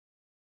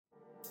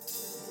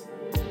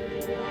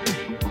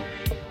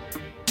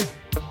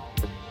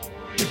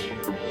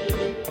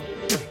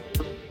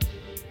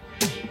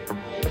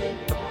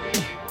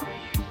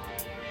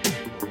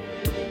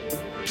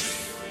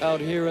Out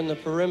here in the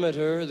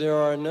perimeter, there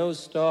are no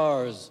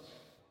stars.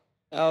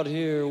 Out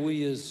here,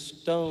 we is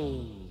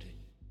stoned,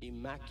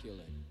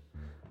 immaculate.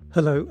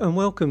 Hello and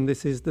welcome.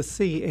 This is the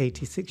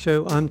C86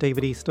 show. I'm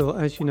David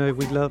Eastaugh. As you know,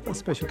 we love a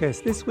special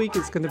guest. This week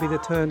it's going to be the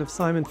turn of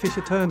Simon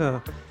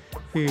Fisher-Turner,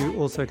 who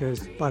also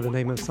goes by the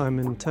name of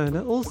Simon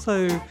Turner.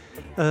 Also,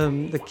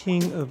 the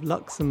King of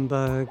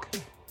Luxembourg,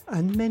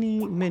 and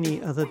many,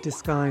 many other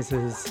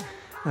disguises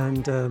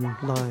and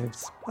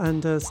lives.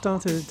 And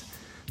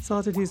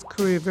started his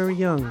career very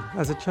young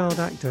as a child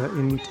actor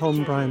in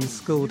Tom Bryan's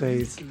School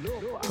Days,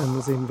 and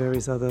was in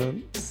various other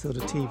sort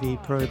of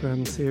TV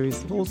program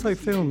series, also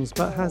films,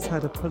 but has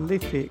had a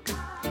prolific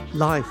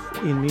life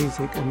in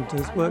music and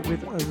has worked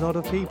with a lot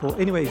of people.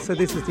 Anyway, so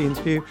this is the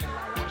interview.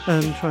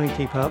 Try and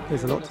keep up,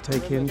 there's a lot to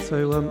take in.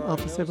 So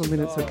after several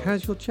minutes of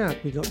casual chat,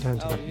 we got down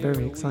to that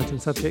very exciting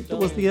subject that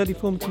was the early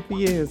formative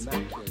years.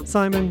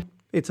 Simon,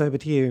 it's over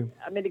to you.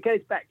 I mean, it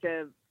goes back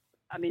to,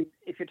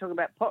 if you're talking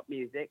about pop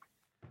music,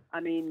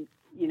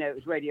 it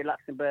was Radio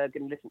Luxembourg,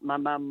 and listen to my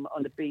mum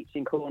on the beach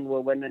in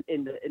Cornwall when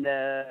in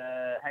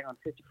the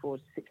 54,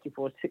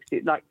 64,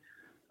 60. Like,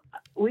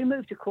 we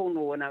moved to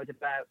Cornwall when I was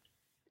about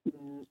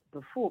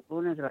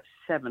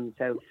 7,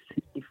 so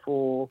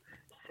 64,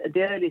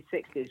 the early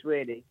 60s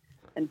really.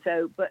 And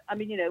so, but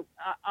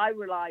I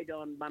relied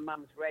on my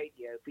mum's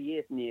radio for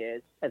years and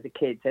years as a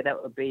kid. So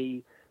that would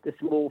be the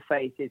Small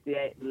Faces,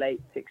 the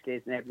late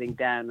 60s and everything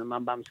down on my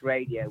mum's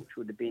radio, which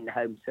would have been the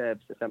home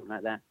service or something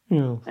like that.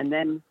 Yeah. And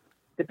then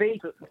the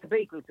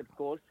Beatles, of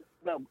course,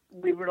 well,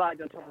 we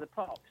relied on Top of the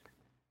Pops.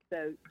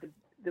 So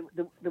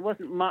there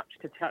wasn't much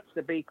to touch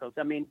the Beatles.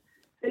 I mean,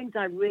 things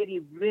I really,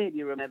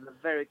 really remember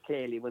very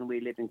clearly when we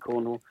lived in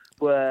Cornwall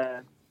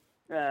were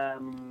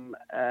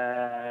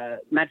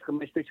Magical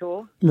Mystery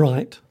Tour.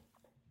 Right.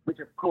 Which,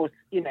 of course,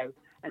 and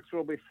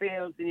Strawberry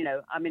Fields. And,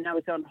 I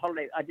was on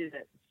holiday. I did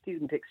a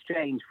student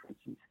exchange, for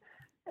instance,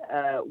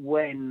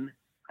 when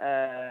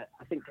I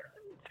think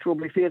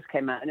Strawberry Fields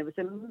came out, and it was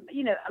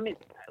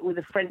with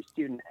a French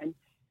student, and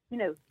in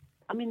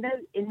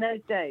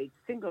those days,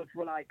 singles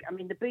were like,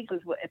 the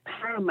Beatles were a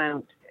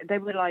paramount. They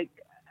were like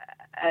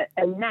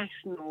a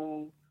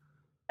national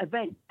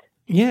event.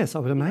 Yes, I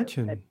would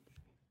imagine.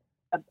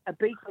 A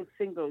Beatles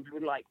singles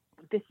were like,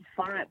 this is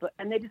far out,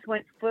 and they just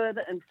went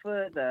further and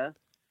further,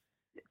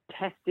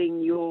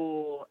 testing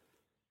your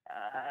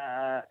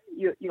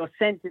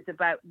senses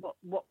about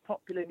what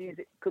popular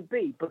music could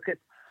be, because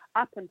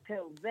up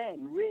until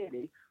then,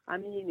 really,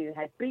 you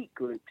had beat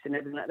groups and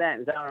everything like that.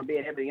 It was R&B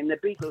and everything. And the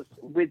Beatles,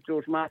 with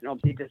George Martin,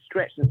 obviously just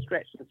stretched and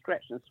stretched and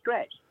stretched and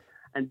stretched.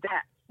 And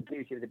that's the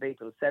beauty of the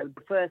Beatles. So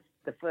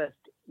the first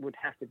would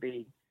have to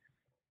be,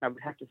 I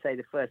would have to say,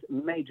 the first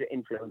major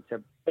influence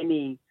of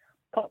any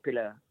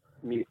popular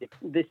music.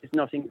 This is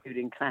not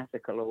including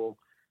classical or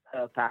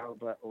Herb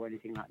Alpert or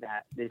anything like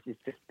that. This is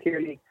just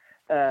purely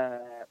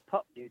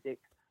pop music,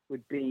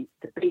 would be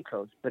the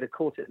Beatles. But of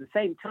course, at the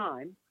same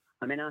time,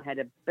 I had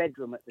a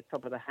bedroom at the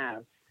top of the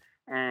house,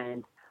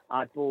 and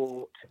I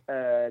bought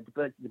The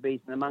Birds, the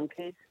Bees and the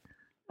Monkeys,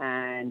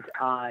 and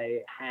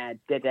I had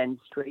Dead End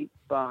Street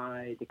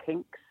by the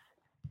Kinks.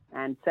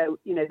 And so,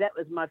 that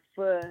was my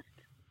first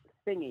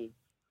thingy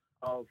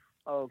of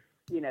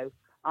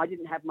I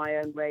didn't have my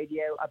own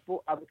radio.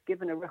 I was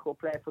given a record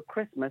player for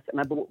Christmas, and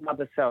I bought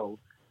Rubber Soul.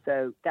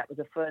 So that was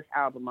the first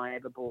album I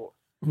ever bought.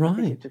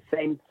 Right. It's the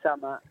same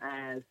summer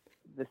as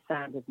The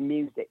Sound of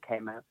Music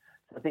came out.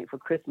 I think for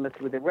Christmas,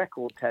 with a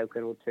record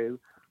token or two,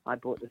 I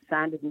bought the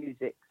Sound of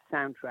Music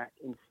soundtrack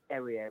in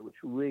stereo, which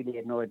really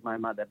annoyed my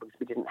mother because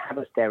we didn't have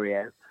a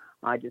stereo.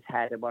 I just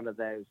had one of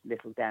those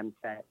little damn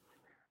sets,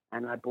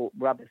 and I bought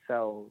Rubber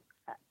Soul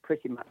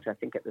pretty much, I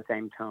think, at the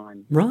same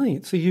time.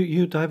 Right. So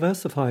you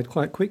diversified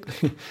quite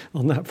quickly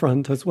on that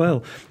front as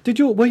well.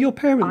 Were your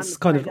parents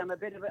I'm a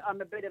bit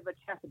of a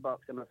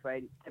chatterbox, I'm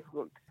afraid. It's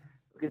difficult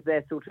because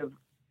they're sort of,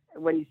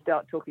 when you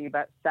start talking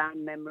about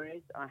sound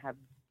memories, I have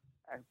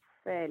a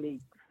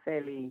fairly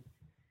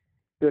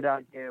good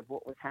idea of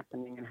what was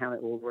happening and how it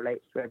all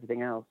relates to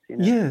everything else.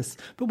 Yes,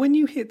 but when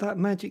you hit that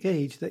magic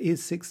age that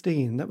is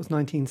 16, that was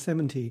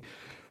 1970,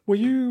 were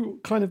you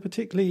kind of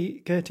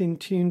particularly getting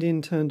tuned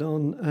in, turned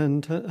on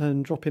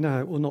and dropping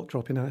out, or not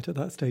dropping out at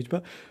that stage,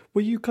 but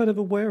were you kind of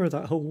aware of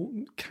that whole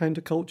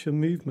counterculture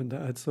movement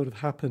that had sort of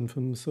happened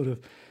from sort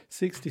of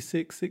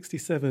 66,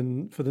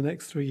 67 for the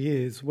next 3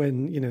 years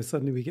when,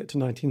 suddenly we get to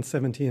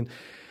 1970 and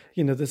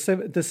the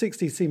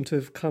 60s seem to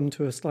have come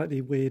to a slightly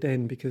weird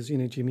end because,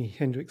 Jimi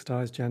Hendrix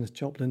dies, Janis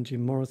Joplin,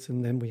 Jim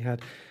Morrison, then we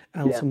had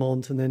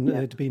Altamont, and then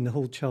there'd been the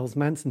whole Charles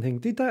Manson thing.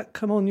 Did that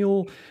come on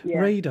your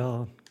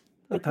radar?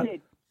 It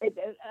did.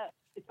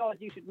 It's odd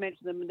you should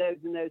mention them in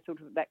those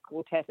sort of that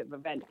quartet of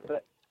events,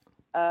 but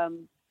I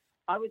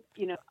was,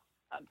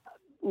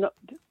 not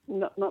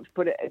to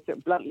put it sort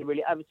of bluntly,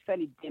 really, I was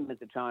fairly dim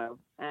as a child,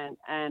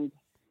 and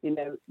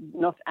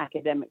not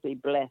academically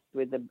blessed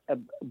with a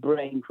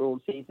brain for all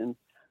seasons.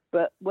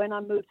 But when I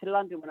moved to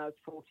London when I was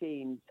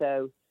 14,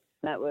 so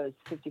that was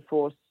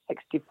 54,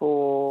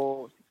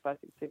 65,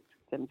 66,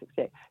 67,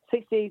 68,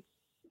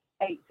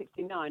 68,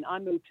 69, I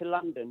moved to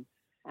London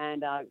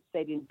and I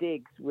stayed in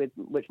digs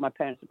which my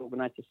parents had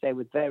organised to stay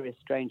with various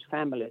strange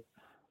families.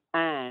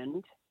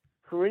 And,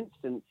 for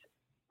instance,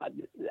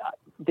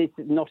 this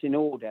is not in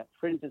order.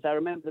 For instance, I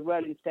remember the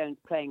Rolling Stones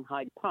playing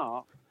Hyde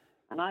Park,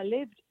 and I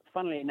lived,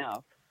 funnily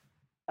enough,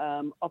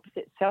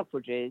 opposite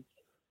Selfridges,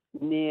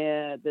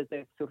 there's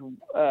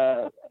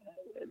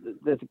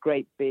a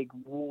great big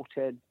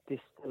water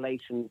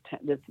distillation,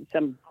 there's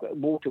some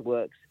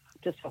waterworks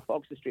just off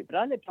Oxford Street, but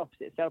I lived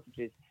opposite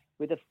Selfridges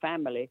with a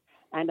family,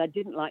 and I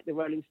didn't like the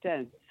Rolling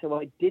Stones, so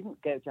I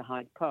didn't go to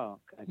Hyde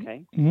Park,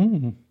 okay?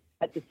 Mm.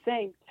 At the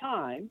same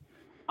time,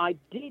 I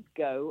did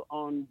go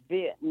on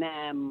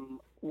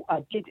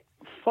I did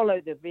follow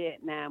the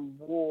Vietnam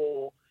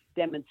War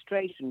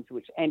demonstrations,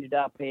 which ended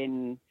up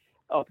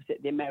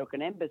opposite the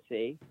American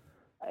Embassy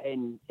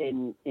in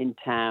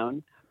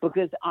town,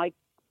 because I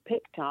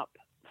picked up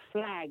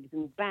flags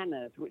and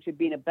banners which had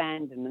been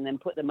abandoned and then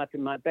put them up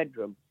in my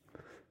bedroom.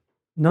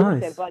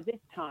 Nice.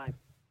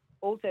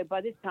 Also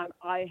by this time,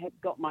 I had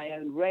got my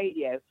own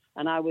radio,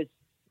 and I was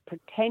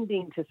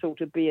pretending to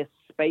sort of be a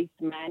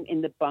spaceman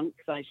in the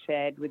bunks I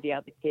shared with the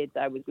other kids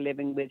I was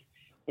living with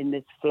in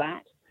this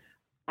flat.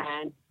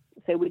 And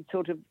so we'd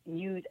sort of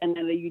use, and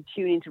then you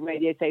tune into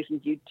radio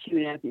stations, you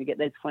tune out, and you get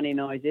those funny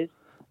noises.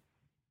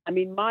 I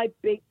mean, my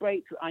big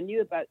breakthrough,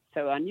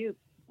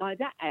 by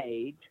that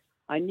age,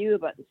 I knew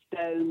about the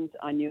Stones,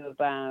 I knew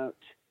about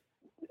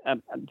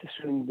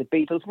the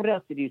Beatles. What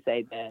else did you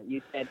say there?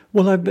 You said...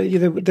 Well,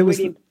 there was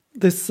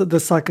the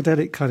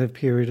psychedelic kind of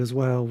period as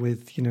well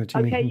with, Jimi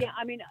Okay, Hendrix. yeah,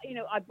 I mean,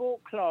 I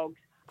bought clogs.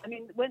 I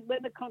mean, when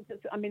the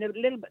concerts, I mean, a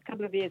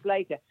couple of years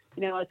later,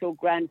 I saw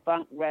Grand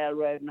Funk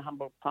Railroad and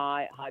Humble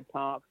Pie at Hyde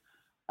Park.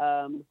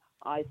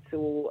 I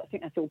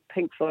think I saw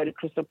Pink Floyd at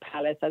Crystal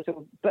Palace.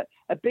 But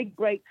a big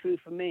breakthrough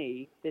for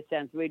me, this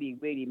sounds really,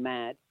 really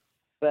mad,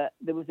 but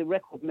there was a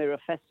Record Mirror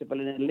Festival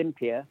in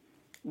Olympia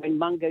when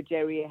Mungo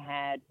Jerry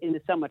had In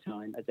the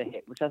Summertime as a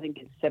hit, which I think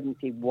is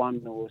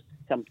 71 or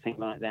something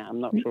like that. I'm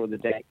not sure of the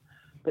date.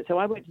 But so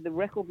I went to the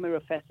Record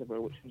Mirror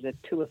Festival, which was a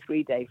 2 or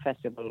 3 day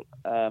festival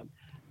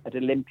at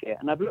Olympia,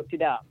 and I've looked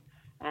it up.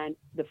 And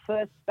the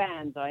first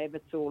bands I ever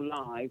saw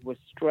live was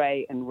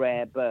Stray and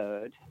Rare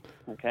Bird,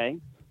 okay?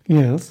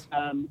 Yes.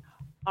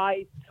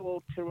 I saw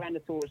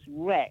Tyrannosaurus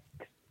Rex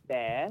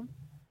there,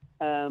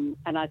 and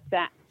I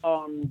sat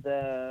on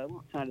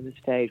what side of the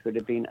stage would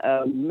it have been?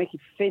 Mickey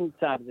Finn's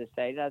side of the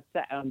stage. I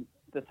sat on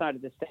the side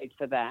of the stage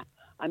for that.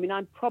 I mean,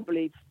 I'm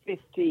probably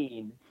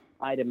 15,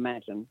 I'd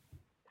imagine.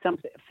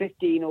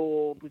 15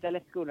 or... Was I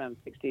left school when I was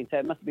 16? So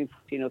it must have been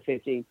 14 or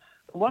 15.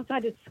 But once I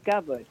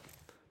discovered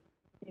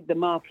the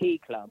Marquee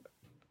Club,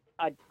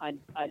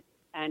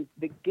 and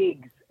the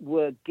gigs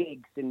were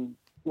gigs, and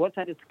once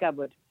I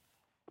discovered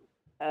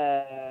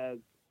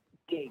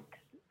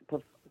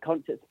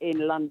concerts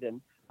in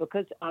London,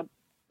 because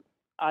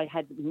I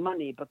had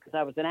money because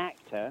I was an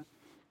actor,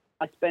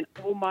 I spent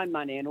all my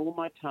money and all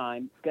my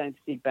time going to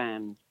see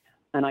bands.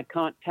 And I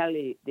can't tell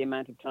you the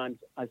amount of times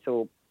I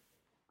saw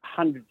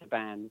hundreds of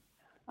bands.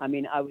 I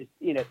mean, I was,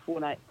 4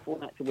 nights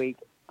a week,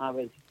 I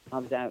was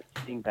out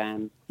seeing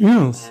bands.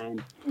 Yes.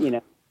 And,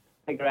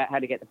 figure out how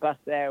to get the bus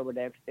there or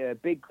whatever. If there were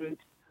big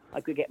groups,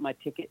 I could get my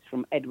tickets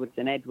from Edwards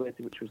and Edwards,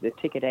 which was the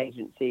ticket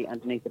agency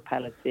underneath the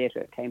Palace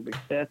Theatre at Cambridge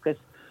Circus.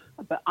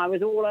 But I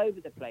was all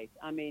over the place.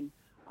 I mean,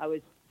 I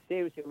was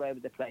seriously all over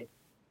the place.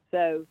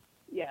 So,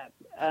 yeah,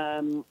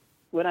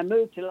 when I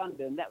moved to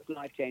London, that was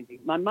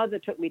life-changing. My mother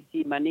took me to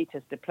see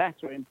Manitas de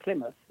Plata in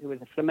Plymouth, who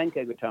was a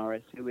flamenco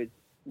guitarist, who was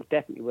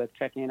definitely worth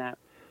checking out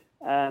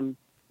on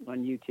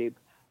YouTube,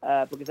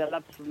 because I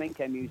loved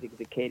flamenco music as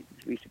a kid.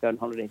 We used to go on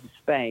holiday to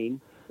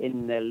Spain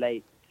in the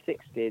late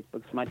 60s,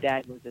 because my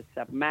dad was a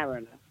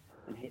submariner,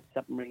 and his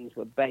submarines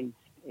were based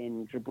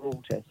in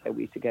Gibraltar, so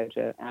we used to go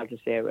to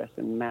Algeciras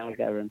and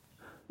Malaga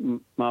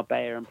and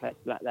Marbella and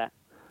places like that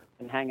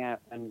and hang out.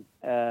 And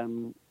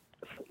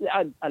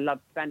I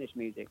loved Spanish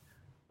music,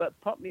 but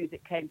pop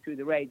music came through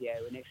the radio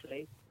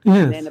initially.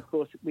 Yes. And then, of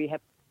course, we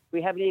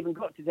haven't even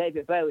got to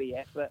David Bowie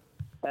yet, but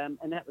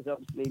and that was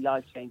obviously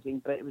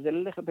life-changing, but it was a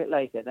little bit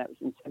later. That was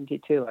in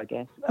 72, I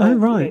guess. Oh,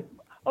 right.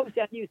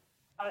 Obviously, I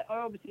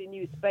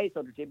knew Space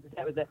Oddity because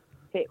that was a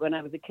hit when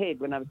I was a kid,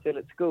 when I was still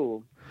at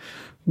school.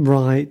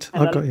 Right,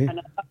 I got you.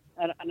 And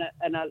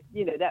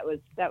that was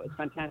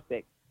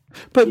fantastic.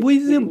 But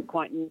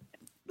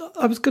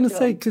I was going to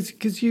say,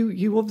 because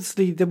you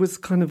obviously, there was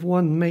kind of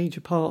one major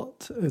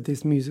part of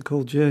this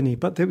musical journey,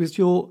 but there was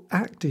your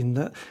acting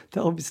that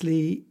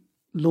obviously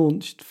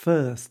launched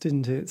first,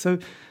 didn't it? So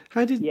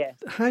how did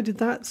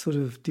that sort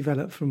of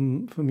develop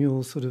from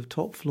your sort of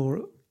top floor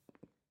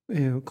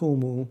at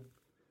Cornwall?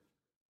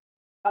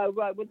 Oh,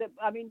 right. Well,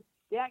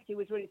 the acting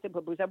was really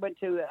simple because I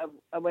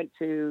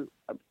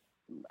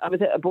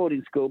was at a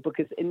boarding school,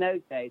 because in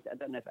those days, I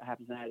don't know if it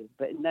happens now,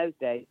 but in those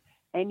days,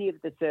 any of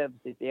the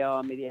services, the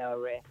Army, the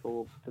RAF,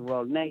 or the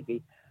Royal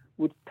Navy,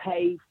 would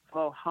pay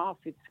for half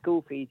its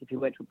school fees if you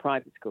went to a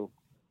private school.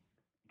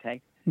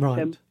 Okay, right.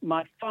 So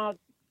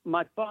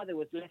my father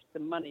was left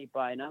some money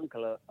by an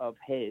uncle of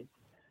his,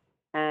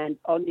 and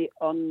on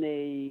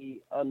the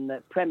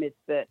premise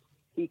that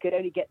he could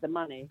only get the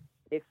money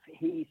if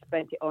he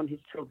spent it on his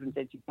children's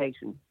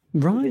education.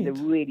 Right. Which is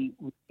a really,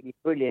 really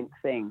brilliant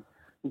thing.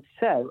 And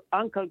so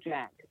Uncle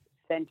Jack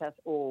sent us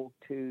all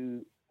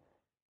to,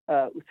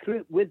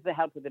 with the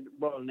help of the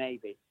Royal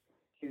Navy,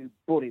 to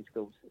boarding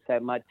schools. So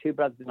my two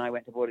brothers and I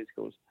went to boarding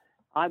schools.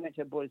 I went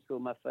to a boarding school,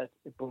 my first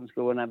boarding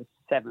school, when I was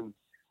 7,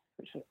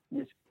 which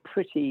was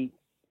pretty,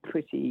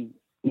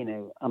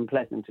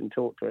 unpleasant and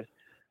torturous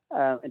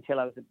until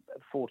I was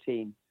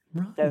 14.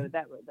 Right. So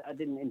I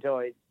didn't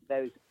enjoy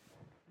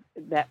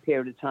that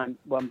period of time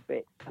one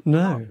bit.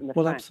 No,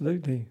 well,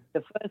 absolutely.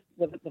 The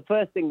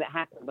first thing that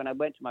happened when I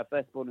went to my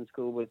first boarding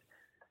school was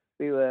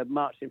we were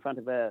marched in front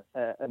of a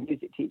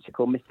music teacher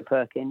called Mr.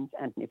 Perkins,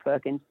 Anthony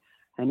Perkins,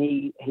 and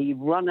he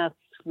run us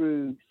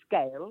through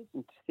scales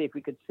and to see if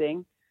we could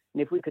sing.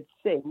 And if we could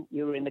sing,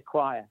 you were in the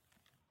choir.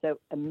 So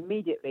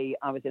immediately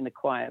I was in the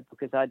choir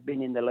because I'd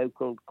been in the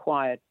local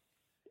choir,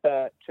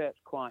 church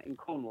choir in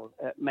Cornwall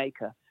at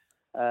Maker,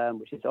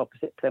 which is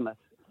opposite Plymouth.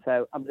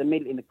 So I was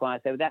immediately in the choir.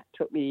 So that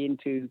took me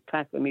into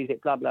classical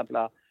music, blah, blah,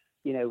 blah.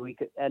 We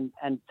could, and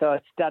so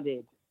I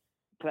studied,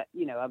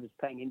 I was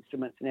playing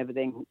instruments and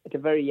everything at a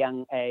very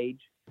young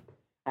age,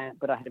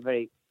 but I had a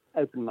very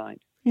open mind.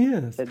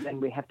 Yes. So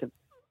then we have to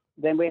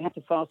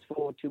fast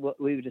forward to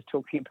what we were just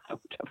talking about,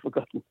 which I've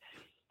forgotten.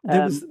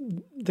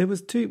 There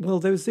was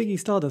Ziggy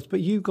Stardust,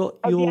 but you got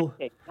your...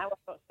 The acting. How I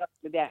got started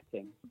with the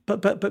acting.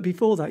 But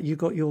before that, you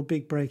got your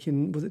big break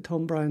in, was it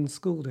Tom Brown's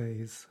School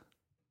Days?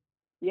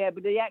 Yeah,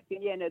 but the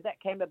acting, that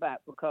came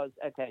about because,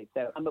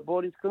 so I'm at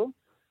boarding school,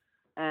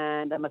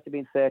 and I must have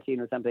been 13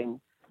 or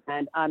something,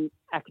 and I'm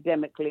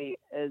academically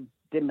as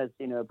dim as,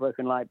 a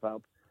broken light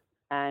bulb.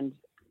 And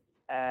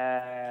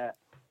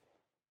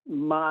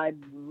my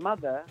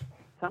mother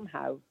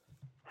somehow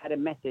had a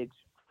message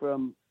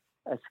from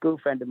a school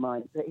friend of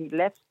mine that he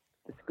left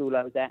the school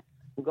I was at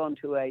and gone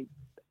to a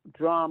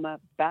drama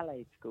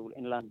ballet school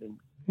in London.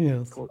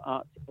 Yes. Called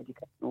Arts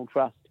Educational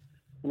Trust.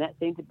 And that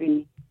seemed to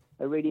be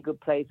a really good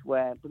place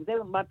where,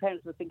 because my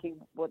parents were thinking,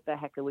 what the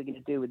heck are we going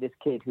to do with this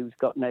kid who's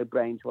got no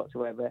brains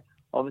whatsoever,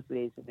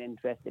 obviously isn't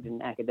interested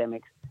in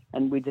academics,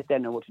 and we just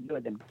don't know what to do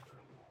with him.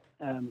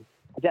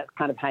 That's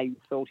kind of how you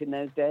thought in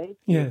those days.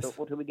 Yes. You thought,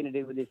 what are we going to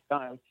do with this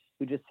child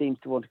who just seems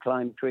to want to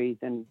climb trees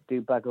and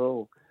do bugger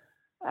all?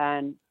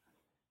 And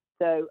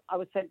so I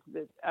was sent to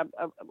this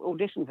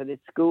audition for this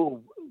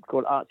school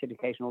called Arts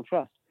Educational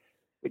Trust,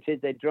 which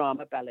is a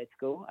drama ballet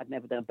school. I'd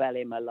never done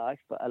ballet in my life,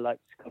 but I liked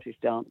Scottish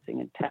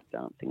dancing and tap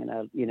dancing, and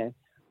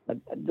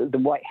the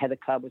White Heather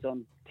Club was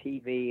on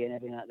TV and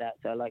everything like that.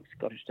 So I liked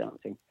Scottish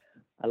dancing.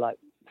 I liked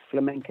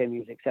flamenco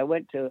music. So I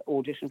went to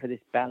audition for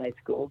this ballet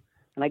school,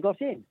 and I got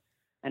in.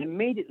 And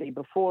immediately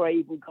before I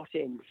even got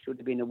in, which would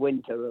have been a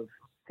winter of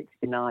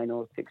 69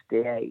 or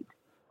 68,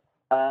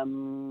 I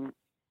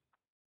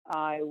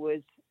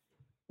was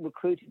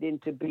recruited in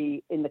to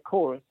be in the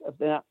chorus of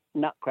the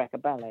Nutcracker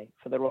Ballet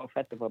for the Royal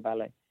Festival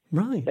Ballet.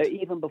 Right. So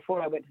even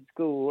before I went to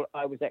school,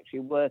 I was actually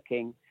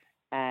working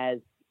as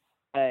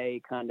a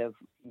kind of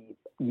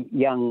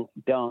young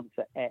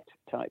dancer-ette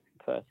type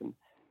person.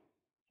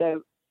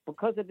 So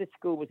because of this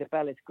school was a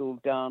ballet school,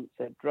 dance,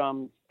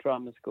 drums,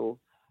 drama school,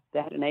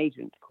 they had an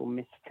agent called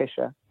Miss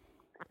Fisher.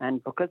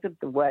 And because of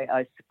the way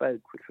I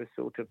spoke, which was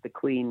sort of the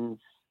Queen's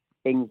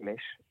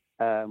English,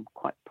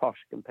 quite posh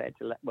compared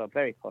to,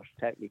 very posh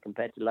totally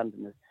compared to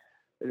Londoners.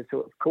 They were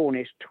sort of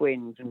Cornish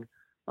twins, and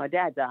my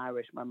dad's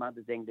Irish, my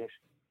mother's English,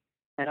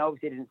 and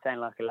obviously didn't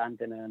sound like a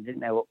Londoner and didn't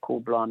know what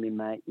cool blimey,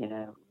 mate,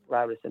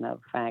 Rowless and a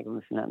fag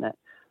and like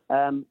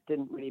that.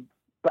 Didn't really,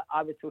 but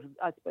I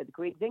spoke the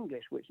Queen's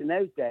English, which in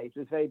those days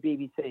was very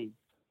BBC.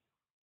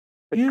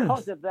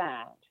 Because of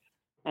that,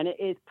 and it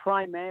is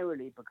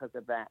primarily because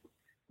of that,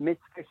 Miss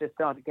Fisher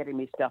started getting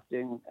me stuff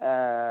doing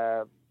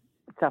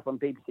stuff on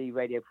BBC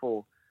Radio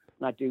 4.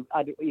 And I do,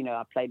 I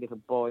play Little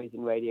Boys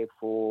in Radio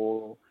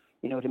 4,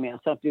 you know what I mean? I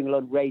started doing a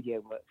lot of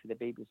radio work for the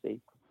BBC.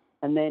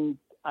 And then,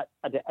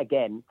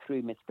 again,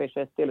 through Miss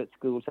Fisher, still at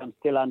school, so I'm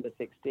still under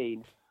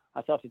 16,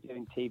 I started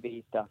doing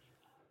TV stuff.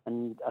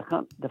 And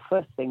the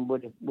first thing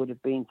would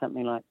have been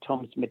something like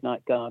Tom's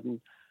Midnight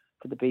Garden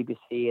for the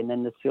BBC, and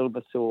then The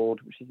Silver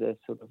Sword, which is a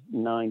sort of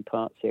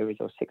 9-part series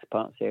or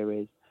 6-part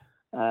series.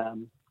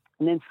 And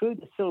then through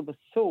The Silver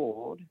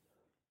Sword,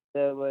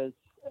 there was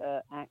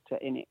an actor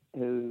in it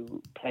who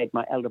played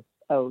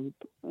who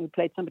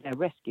played somebody I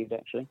rescued,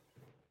 actually.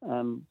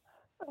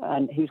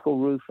 And he was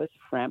called Rufus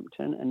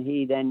Frampton, and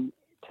he then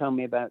told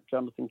me about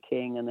Jonathan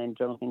King, and then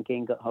Jonathan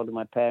King got hold of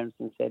my parents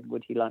and said,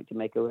 would he like to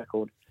make a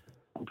record?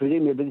 And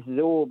presumably this is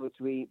all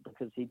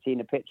because he'd seen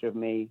a picture of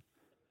me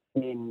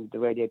in the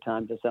Radio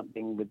Times or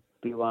something with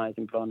blue eyes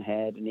and blonde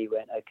hair, and he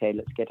went, okay,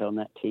 let's get on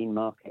that teen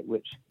market,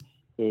 which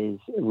is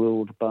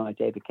ruled by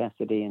David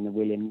Cassidy and the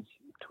Williams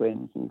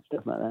twins and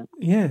stuff like that.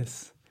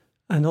 Yes,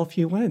 and off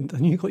you went,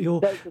 and you got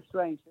your... That's a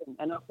strange thing.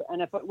 And off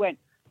I went,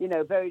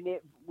 very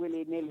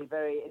willy-nilly,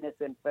 very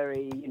innocent,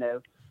 very,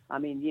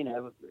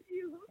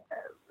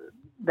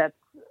 that's,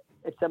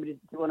 if somebody, do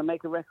you want to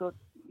make a record?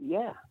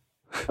 Yeah.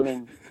 I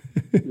mean,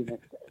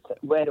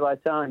 where do I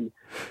sign?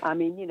 I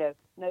mean,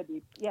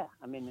 nobody, yeah.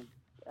 I mean,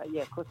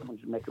 yeah, of course I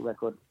wanted to make a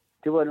record.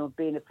 Do I want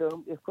to be in a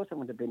film? Of course I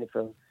wanted to be in a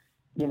film.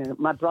 You know,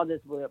 my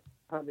brothers were at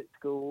private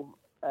school,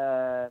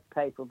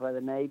 paid for by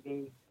the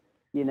Navy.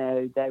 You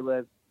know, they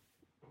were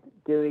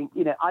doing,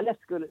 you know, I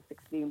left school at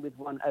 16 with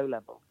 1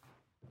 O-level.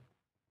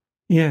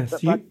 Yes.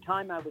 But by the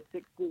time I was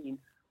 16,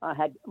 I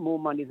had more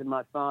money than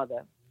my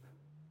father.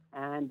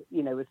 And,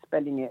 you know, was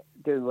spending it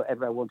doing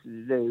whatever I wanted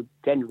to do,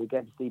 generally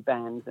going to see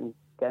bands and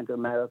going to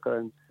America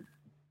and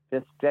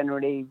just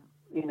generally,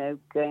 you know,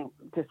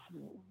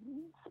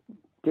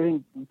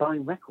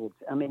 buying records.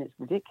 I mean, it's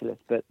ridiculous,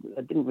 but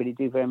I didn't really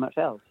do very much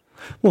else.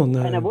 Well,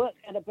 no. And I worked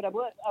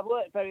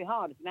very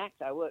hard as an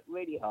actor. I worked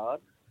really hard.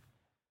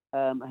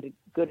 I had a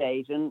good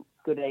agents,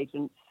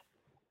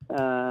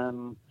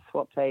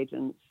 swapped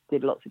agents,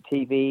 did lots of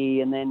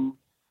TV, and then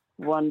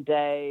one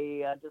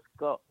day I just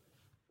got,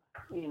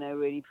 you know,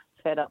 really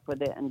fed up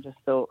with it and just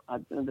thought,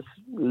 I'm just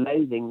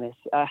loathing this.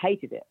 I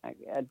hated it. I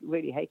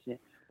really hated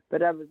it.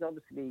 But I was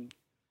obviously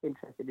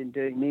interested in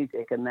doing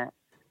music, and that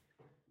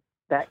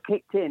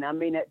kicked in. I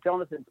mean, at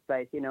Jonathan's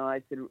place, you know,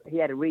 he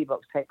had a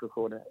Revox tape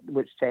recorder,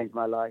 which changed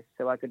my life.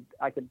 So I could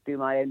do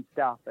my own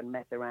stuff and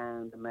mess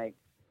around and make,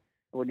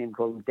 I wouldn't even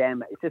call them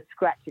demos. It's just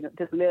scratching,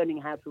 just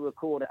learning how to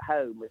record at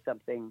home was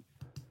something.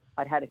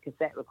 I'd had a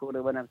cassette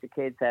recorder when I was a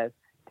kid, so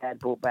Dad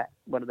brought back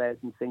one of those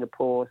in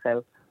Singapore.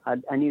 So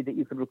I knew that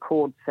you could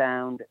record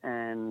sound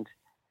and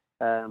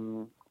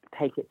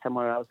take it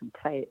somewhere else and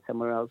play it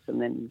somewhere else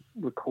and then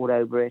record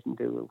over it and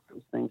do all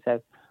sorts of things.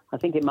 So I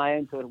think in my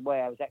own sort of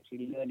way, I was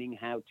actually learning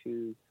how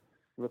to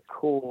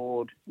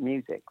record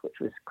music,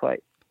 which was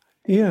quite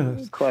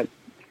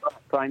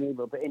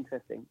primeval, but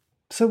interesting.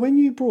 So when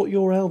you brought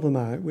your album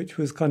out, which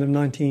was kind of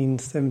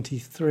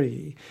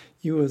 1973,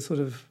 you were sort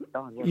of...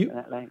 Oh, it wasn't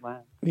that late,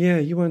 wow. Yeah,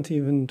 you weren't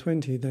even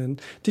 20 then.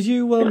 Did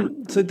you...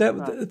 so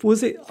that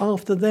was it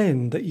after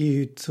then that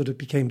you sort of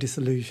became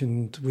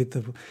disillusioned with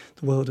the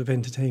world of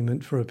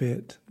entertainment for a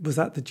bit? Was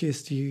that the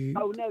gist you...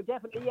 Oh, no,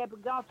 definitely, yeah,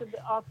 because after the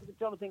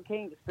Jonathan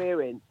King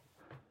experience,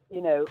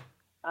 you know,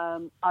 I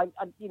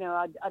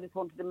just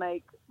wanted to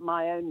make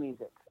my own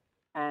music,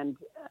 and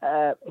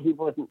he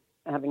wasn't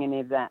having any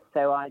of that.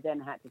 So I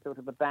then had to sort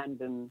of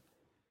abandon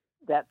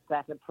that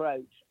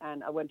approach,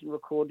 and I went and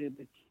recorded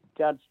with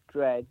Judge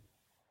Dredd,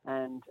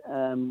 and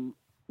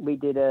we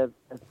did a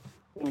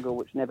single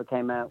which never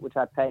came out, which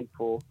I paid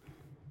for,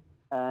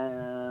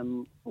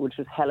 which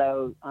was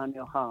Hello, I'm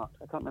Your Heart.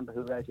 I can't remember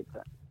who wrote it,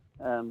 but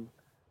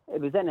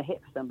it was then a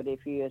hit for somebody a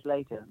few years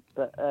later.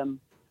 But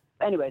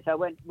anyway, so I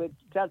went with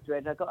Judge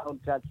Dredd. I got hold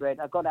of Judge Dredd.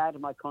 I got out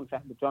of my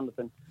contract with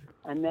Jonathan,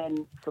 and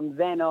then from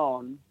then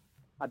on,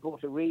 I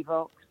bought a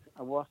Revox.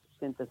 I watched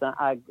synthesizer.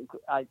 I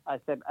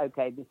said,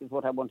 okay, this is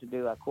what I want to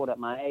do. I called up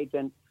my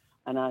agent,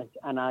 and I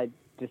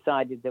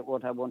decided that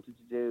what I wanted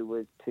to do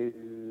was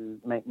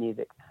to make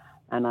music,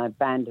 and I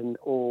abandoned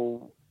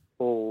all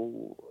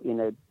you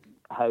know,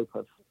 hope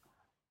of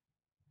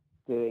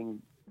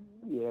doing,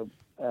 you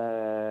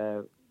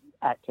know,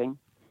 acting,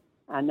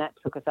 and that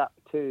took us up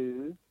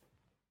to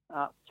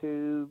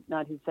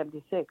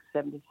 1976,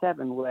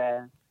 77,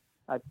 where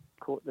I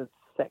caught the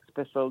Sex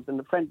Pistols and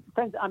the friends.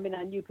 I mean,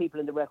 I knew people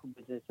in the record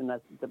business, and I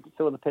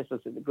saw the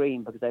Pistols at the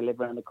Green because they live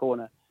around the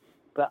corner.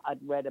 But I'd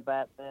read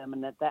about them,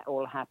 and that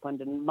all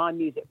happened. And my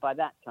music by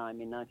that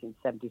time, in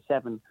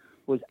 1977,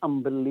 was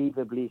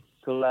unbelievably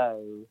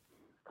slow.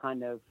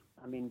 Kind of,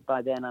 I mean,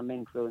 by then I'm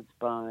influenced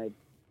by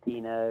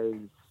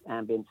Dino's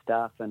ambient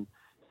stuff and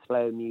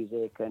slow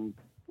music and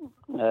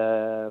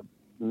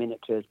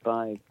miniatures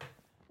by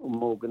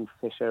Morgan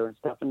Fisher and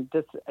stuff, and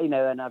just, you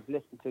know, and I've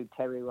listened to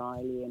Terry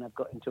Riley, and I've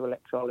got into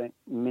electronic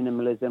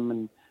minimalism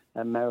and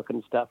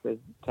American stuff with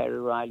Terry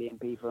Riley and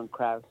Beaver and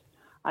Krauss.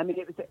 I mean,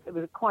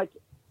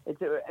 it's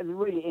a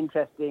really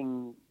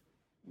interesting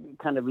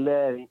kind of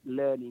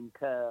learning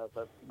curve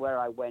of where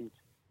I went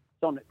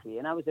sonically,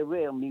 and I was a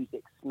real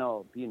music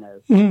snob, you know.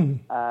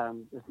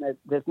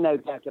 There's no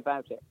doubt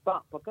about it.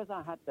 But because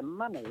I had the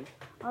money,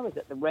 I was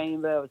at the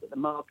Rainbow, I was at the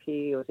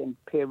Marquee, I was in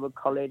Peerwood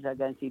College. I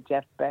go and see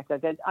Jeff Beck. I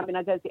go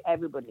and see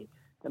everybody.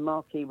 The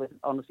Marquee was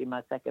honestly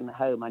my second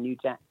home. I knew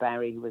Jack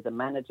Barry, who was a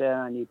manager.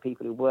 I knew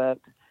people who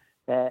worked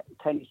there.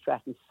 Tony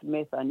Stratton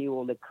Smith. I knew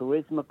all the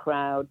Charisma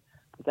crowd,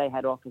 because they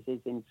had offices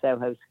in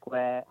Soho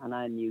Square, and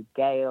I knew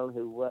Gail,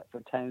 who worked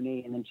for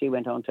Tony, and then she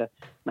went on to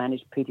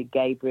manage Peter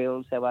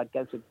Gabriel, so I'd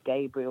go to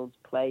Gabriel's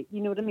play. You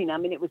know what I mean? I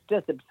mean, it was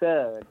just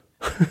absurd.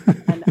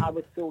 And I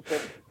was sort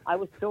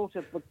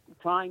of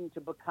trying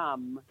to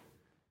become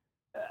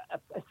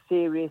a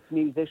serious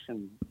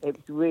musician. It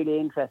was really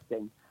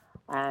interesting.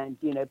 And,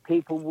 you know,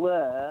 people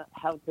were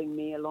helping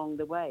me along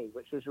the way,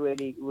 which was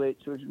really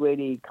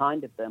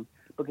kind of them,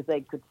 because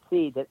they could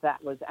see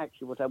that was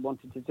actually what I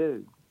wanted to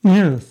do.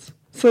 Yes.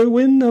 So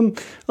when,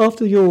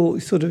 after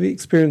your sort of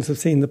experience of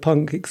seeing the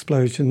punk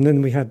explosion,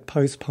 then we had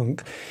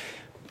post-punk,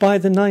 by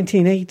the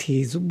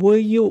 1980s,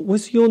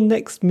 was your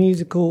next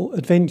musical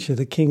adventure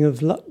The King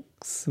of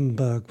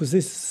Luxembourg? Was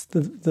this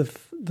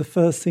the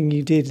first thing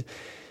you did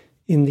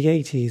in the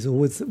 80s, or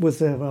was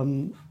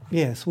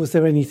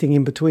there anything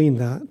in between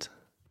that?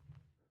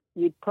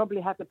 you'd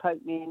probably have to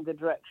poke me in the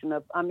direction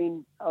of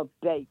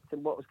dates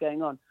and what was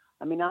going on.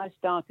 I mean, I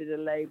started a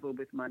label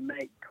with my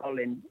mate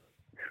Colin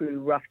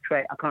through Rough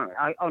Trade.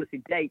 I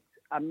honestly, dates.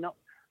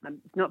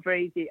 It's not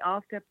very easy.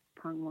 After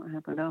Punk, what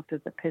happened after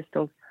the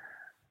Pistols?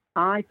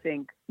 I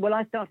think. Well,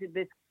 I started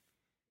this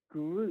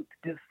group,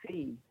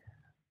 Defee.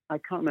 I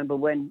can't remember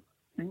when.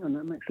 Hang on,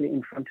 I'm actually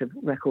in front of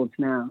records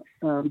now.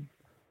 I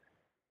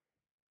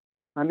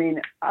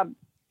mean,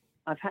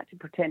 I've had to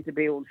pretend to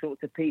be all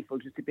sorts of people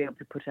just to be able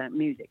to put out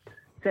music.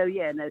 So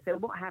yeah, no. So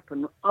what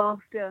happened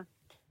after?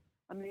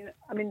 I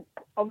mean,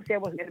 obviously I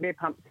wasn't going to be a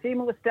punk.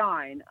 Seymour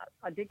Stein.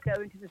 I did go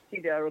into the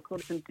studio. I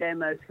recorded some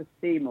demos for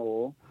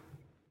Seymour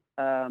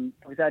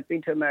because I'd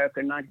been to America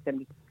in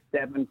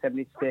 1977,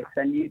 76.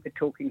 I knew the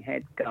Talking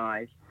Heads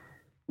guys,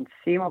 and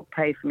Seymour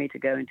paid for me to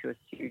go into a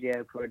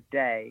studio for a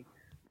day.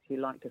 He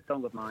liked a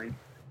song of mine,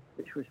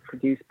 which was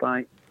produced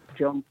by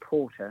John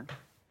Porter.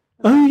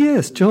 Oh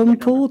yes, John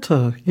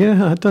Porter.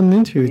 Yeah, I've done an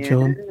interview with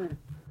John.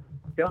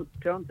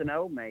 John's an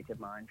old mate of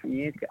mine from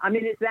years ago. I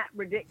mean, it's that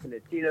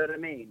ridiculous. Do you know what I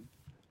mean?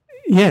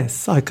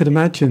 Yes, I could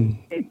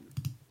imagine.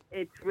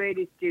 It's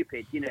really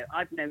stupid. You know,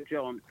 I've known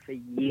John for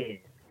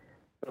years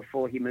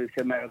before he moved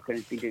to America and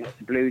has been doing lots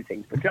of blues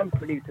things. But John's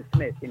producer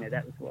Smith, you know,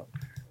 that was what.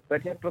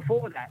 But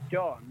before that,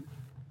 John,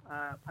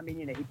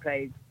 he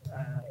played,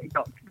 he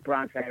got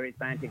Brian Ferry's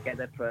band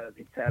together for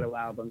his solo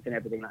albums and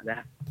everything like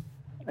that.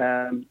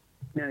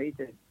 No, he's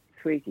a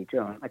sweetie,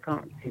 John. I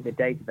can't see the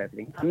date of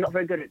everything. I'm not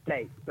very good at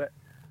dates, but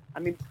I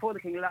mean, before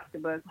the King of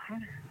Luxembourg,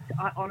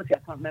 honestly, I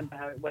can't remember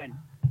how it went.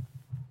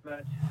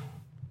 But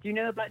do you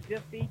know about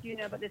Duffy? Do you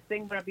know about this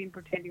thing where I've been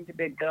pretending to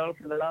be a girl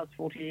for the last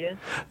 40 years?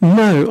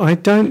 No, I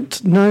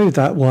don't know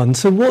that one.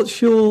 So what's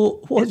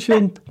your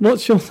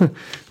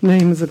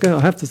name as a girl?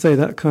 I have to say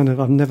that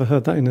I've never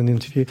heard that in an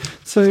interview.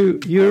 So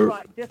you're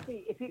right,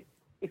 Duffy.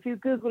 If you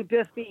Google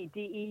Duffy,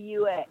 Deux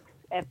Filles.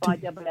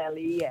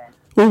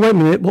 Oh, wait a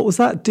minute. What was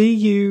that?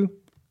 Deux?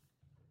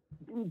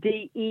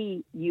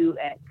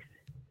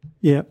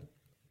 Yeah.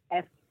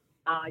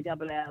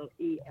 Filles.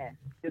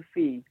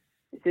 Duffy.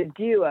 It's a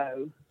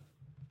duo,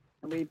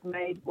 and we've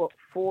made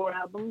 4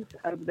 albums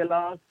over the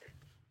last,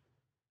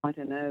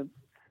 30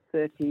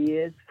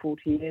 years,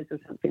 40 years, or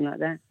something like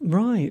that.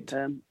 Right.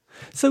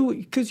 So,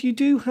 because you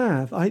do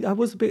have, I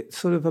was a bit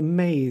sort of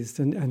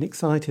amazed and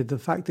excited the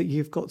fact that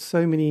you've got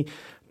so many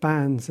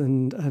bands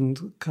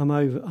and come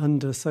over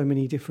under so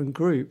many different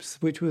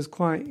groups, which was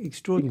quite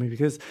extraordinary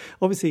because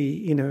obviously,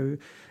 you know,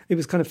 it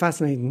was kind of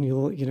fascinating,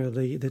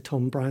 the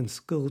Tom Brand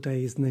School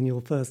days and then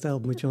your first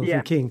album with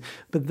Jonathan King.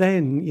 But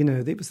then, you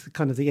know, it was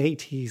kind of the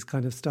 80s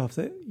kind of stuff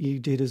that you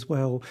did as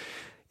well.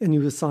 And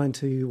you were signed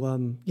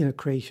to,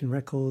 Creation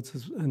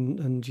Records,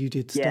 and you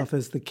did stuff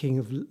as the King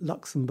of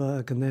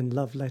Luxembourg, and then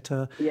Love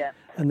Letter,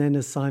 and then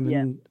as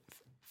Simon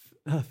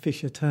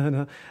Fisher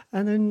Turner,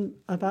 and then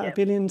about 1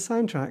 billion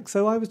soundtracks.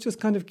 So I was just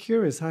kind of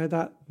curious how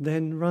that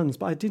then runs,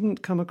 but I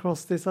didn't come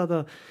across this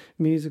other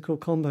musical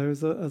combo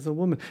as a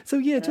woman. So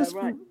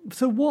right.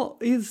 So what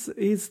is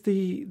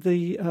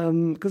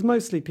the because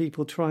mostly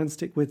people try and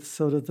stick with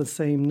sort of the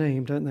same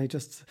name, don't they?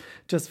 Just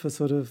for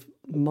sort of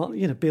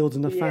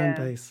building a fan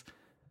base.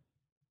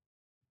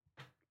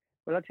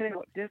 Well, I'll tell you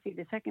what, Duffy,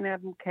 the second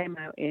album came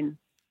out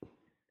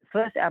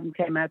first album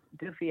came out,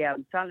 Duffy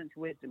album, Silent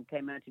Wisdom,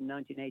 came out in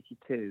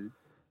 1982.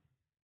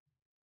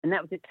 And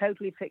that was a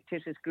totally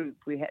fictitious group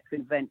we had to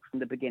invent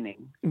from the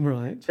beginning.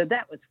 Right. So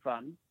that was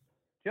fun.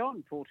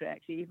 John Porter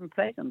actually even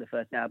plays on the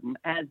first album,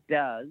 as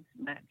does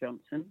Matt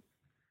Johnson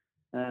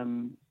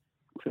from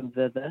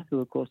The, who,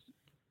 of course,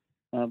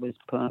 was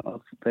part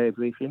of very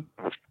briefly.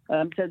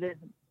 So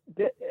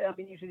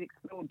you should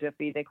explore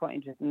Duffy. They're quite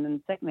interesting. And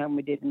the second album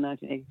we did in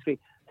 1983.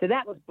 So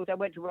that was, but I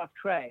went to Rough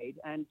Trade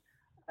and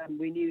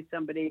we knew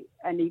somebody,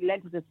 and he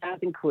lent us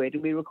 £1,000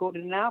 and we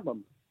recorded an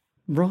album.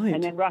 Right.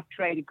 And then Rough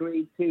Trade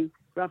agreed to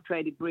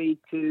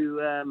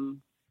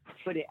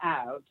put it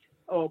out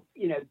or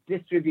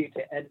distribute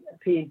it at a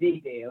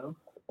P&D deal.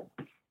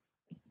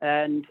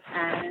 And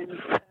I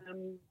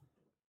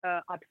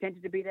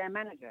pretended to be their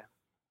manager.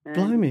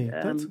 Blimey!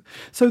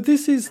 So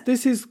this is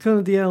kind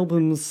of the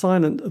albums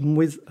Silent and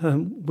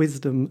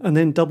Wisdom, and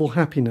then Double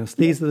Happiness.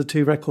 These are the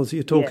 2 records that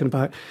you're talking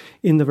about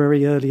in the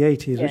very early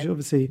 80s, which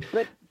obviously.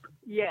 But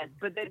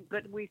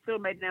we still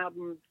made an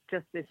album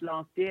just this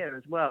last year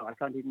as well. I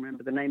can't even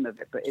remember the name of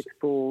it, but it's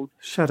called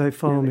Shadow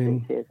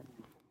Farming.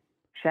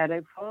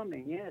 Shadow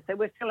Farming, yeah. So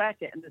we're still at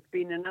it, and there's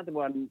been another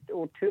one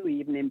or 2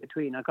 even in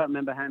between. I can't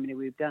remember how many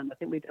we've done. I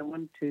think we've done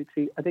 1, 2,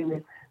 3. I think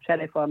the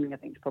Shadow Farming, I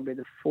think, is probably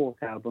the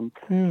 4th album.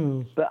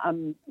 But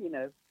and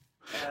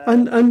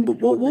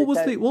what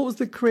was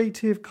the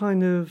creative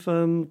kind of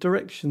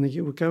direction that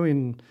you were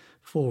going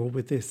for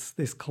with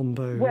this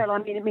combo? Well, I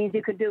mean, it means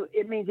you could do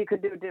a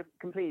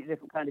completely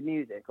different kind of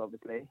music,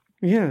 obviously.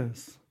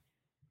 Yes,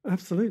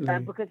 absolutely.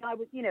 Because I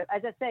was,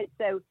 as I said,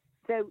 so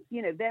there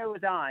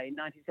was I in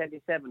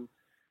 1977.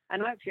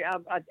 And actually,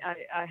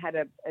 I had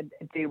a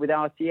deal with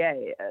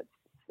RCA at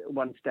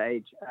one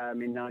stage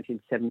in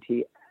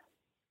 1978,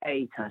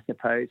 8, I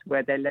suppose,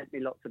 where they lent me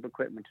lots of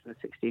equipment and a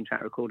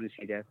 16-track recording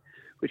studio,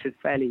 which was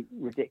fairly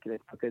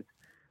ridiculous because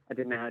I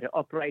didn't know how to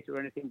operate or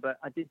anything, but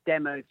I did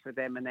demos for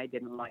them and they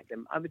didn't like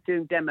them. I was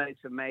doing demos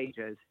for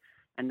majors,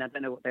 and I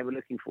don't know what they were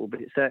looking for,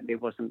 but it certainly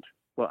wasn't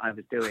what I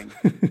was doing.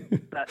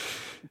 but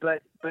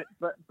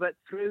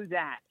through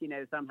that,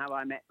 somehow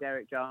I met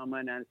Derek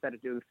Jarman and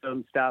started doing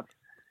film stuff,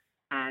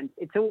 and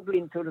it's all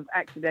been sort of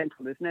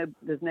accidental. There's been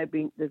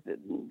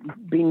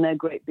no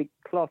great big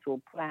plot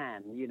or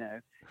plan.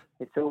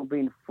 It's all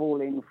been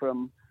falling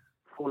from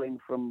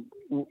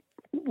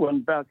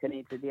one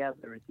balcony to the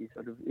other, as you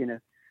sort of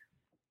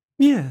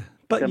Yeah,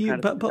 but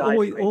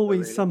always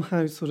really.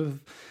 somehow sort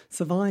of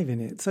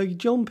surviving it. So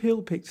John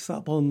Peel picked us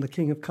up on The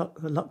King of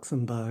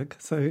Luxembourg,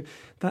 so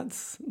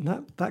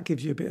that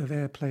gives you a bit of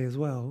airplay as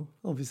well,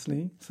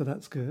 obviously. So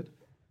that's good.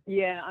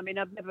 Yeah, I mean,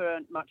 I've never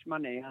earned much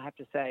money, I have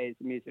to say, as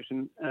a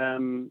musician.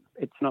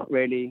 It's not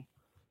really.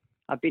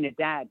 I've been a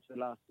dad for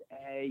the last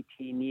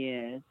 18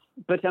 years,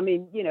 but I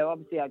mean,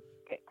 obviously, I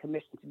get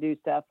commissioned to do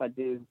stuff.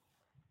 I'm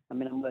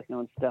working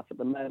on stuff at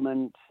the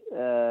moment.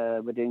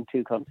 We're doing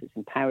 2 concerts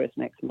in Paris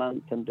next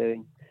month. I've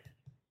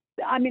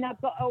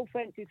got old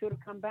friends who sort of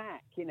come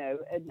back,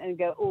 and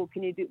go, "Oh,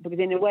 can you do?" Because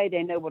in a way,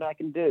 they know what I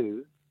can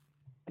do.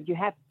 But you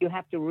have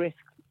to risk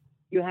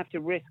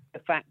the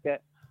fact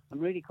that I'm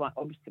really quite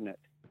obstinate.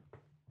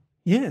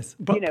 Yes,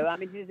 but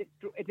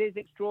it is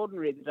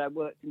extraordinary that I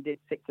worked and did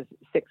six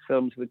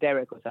films with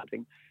Derek or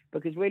something,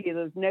 because really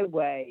there's no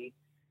way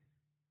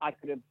I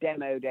could have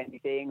demoed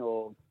anything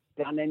or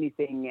done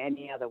anything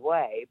any other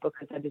way,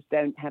 because I just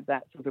don't have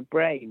that sort of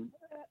brain.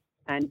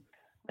 And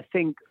I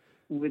think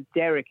with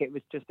Derek, it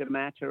was just a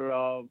matter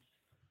of,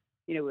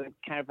 with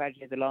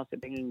Caravaggio, The Last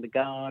of England, The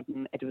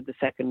Garden, Edward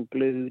II,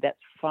 Blue,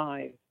 that's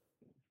 5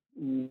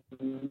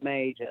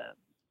 major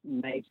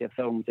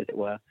films, as it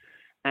were.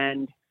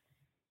 And,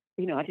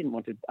 I didn't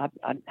want to, I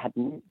had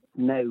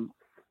no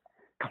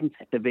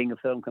concept of being a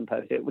film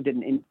composer. It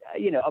didn't,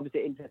 obviously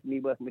it interested me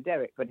working with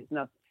Derek, but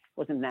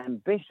wasn't an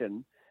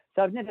ambition.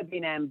 So I've never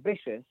been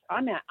ambitious.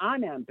 I'm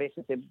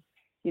ambitious of,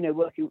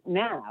 working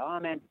now.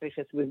 I'm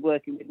ambitious with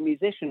working with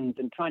musicians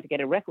and trying to get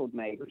a record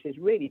made, which is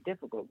really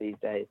difficult these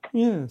days.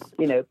 Yes.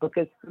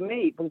 Because for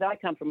me, because I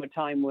come from a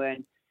time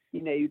when,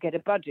 you get a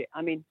budget.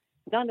 I mean,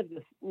 none of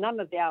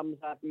the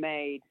albums I've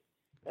made,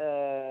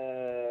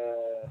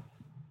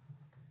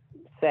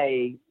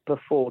 say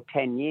before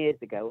 10 years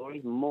ago, or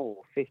even more,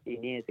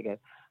 15 years ago.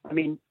 I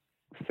mean,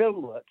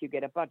 film work, you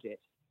get a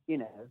budget,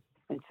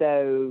 and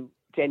so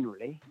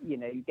generally, you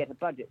get a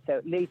budget. So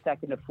at least I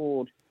can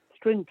afford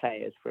string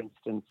players, for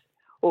instance,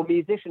 or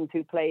musicians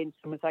who play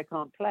instruments I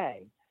can't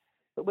play.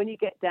 But when you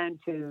get down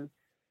to,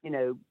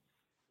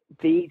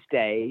 these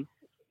days,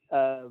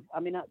 the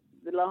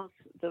last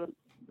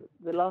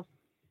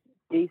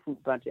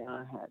decent budget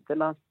I had, the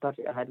last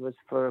budget I had was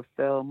for a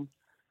film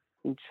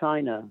in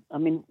China. I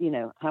mean,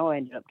 how I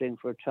ended up doing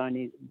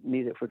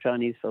music for a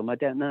Chinese film, I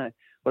don't know.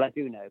 Well, I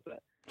do know,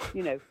 but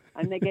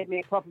and they gave me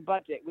a proper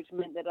budget, which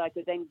meant that I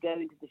could then go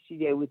into the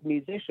studio with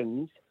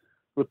musicians,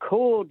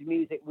 record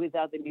music with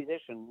other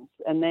musicians,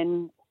 and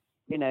then,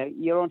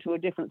 you're onto a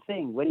different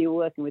thing. When you're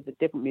working with the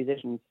different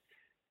musicians,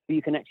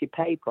 you can actually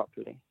pay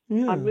properly.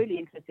 Yeah. I'm really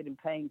interested in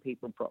paying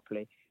people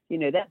properly.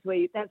 That's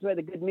where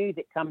the good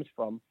music comes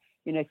from.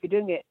 If you're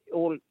doing it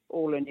all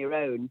on your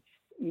own,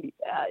 you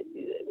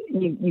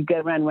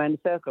go round in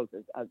circles,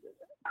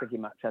 pretty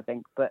much, I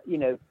think. But,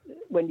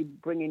 when you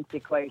bring into the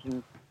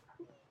equation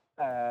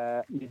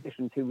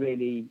musicians who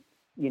really,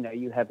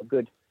 you have a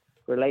good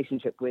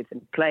relationship with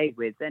and play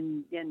with,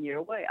 then you're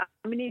away.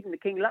 I mean, even the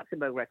King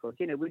Luxembourg records,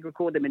 we'd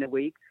record them in a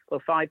week or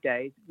 5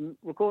 days,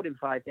 record in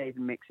 5 days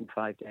and mix in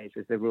 5 days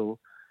was the rule.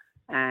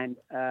 And,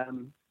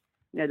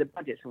 the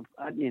budgets were,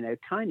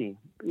 tiny,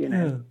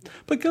 Yeah.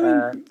 But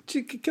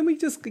can we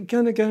just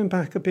kind of going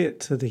back a bit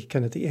to the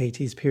kind of the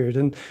 80s period,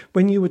 and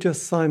when you were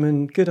just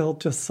Simon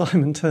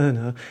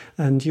Turner,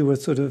 and you were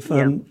sort of,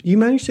 you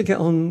managed to get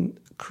on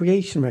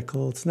Creation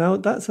Records. Now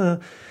that's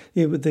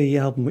with the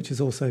album, which is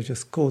also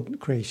just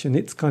called Creation.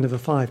 It's kind of a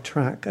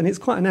 5-track, and it's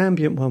quite an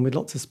ambient one with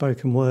lots of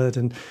spoken word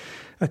and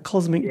a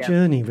cosmic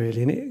journey,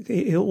 really. And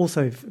it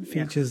also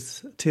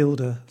features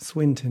Tilda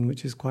Swinton,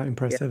 which is quite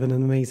impressive, and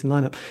an amazing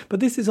lineup. But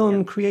this is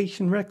on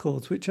Creation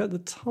Records, which at the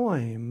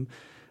time,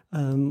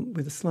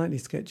 with a slightly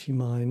sketchy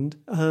mind,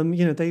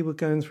 they were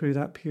going through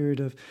that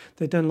period of,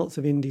 they'd done lots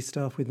of indie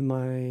stuff with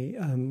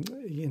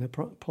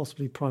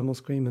possibly Primal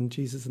Scream and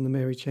Jesus and the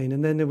Mary Chain.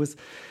 And then there was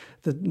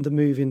the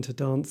move into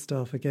dance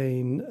stuff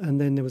again. And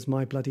then there was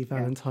My Bloody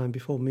Valentine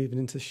before moving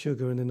into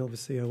Sugar, and then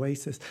obviously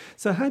Oasis.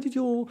 So how did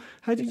you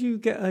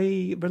get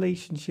a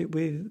relationship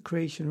with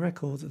Creation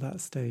Records at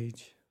that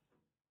stage?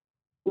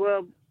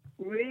 Well,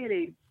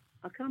 really,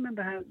 I can't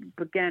remember how it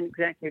began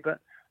exactly, but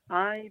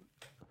I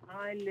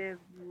live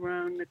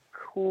round the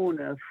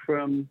corner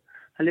from.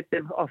 I lived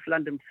off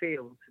London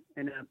Fields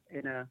in a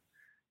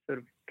sort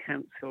of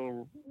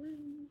council.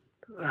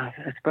 I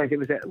suppose it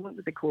was what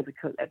was it called?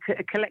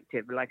 A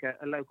collective, like a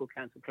local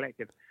council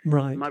collective.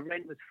 Right. My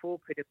rent was £4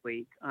 a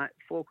week.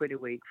 £4 a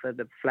week for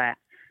the flat,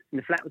 And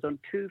the flat was on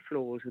 2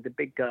 floors with a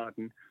big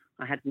garden.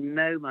 I had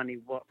no money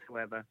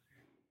whatsoever.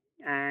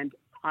 And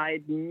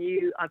I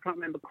can't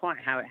remember quite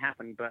how it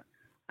happened, but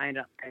I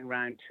ended up going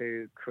around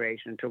to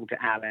Creation and talking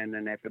to Alan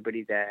and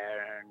everybody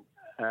there,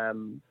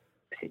 and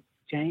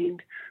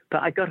James.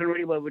 But I got on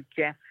really well with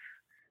Jeff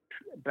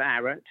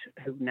Barrett,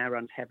 who now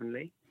runs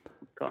Heavenly.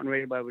 Got on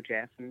really well with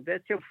Jeff, and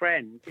they're still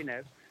friends, you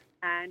know.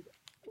 And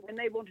when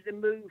they wanted to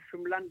move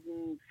from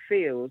London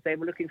Fields, they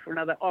were looking for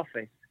another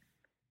office.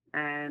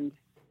 And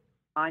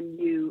I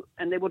knew,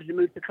 and they wanted to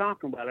move to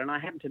Clerkenwell, and I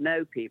happened to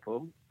know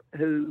people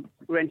who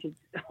rented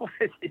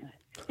offices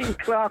in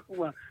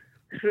Clerkenwell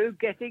through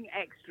getting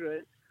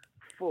extras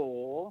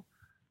for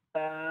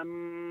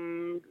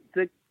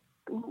what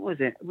was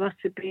it? It must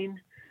have been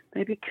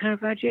maybe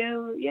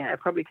Caravaggio. Yeah,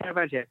 probably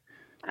Caravaggio.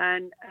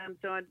 And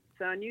so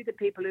I knew the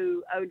people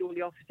who owned all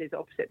the offices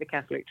opposite the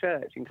Catholic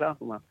Church in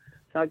Clerkenwell.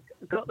 So I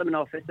got them an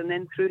office, and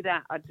then through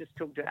that, I just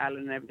talked to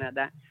Alan and everything like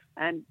that.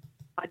 And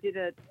I did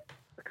a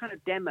kind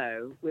of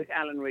demo which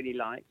Alan really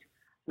liked.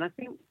 And I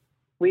think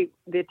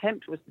the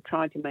attempt was to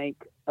try to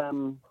make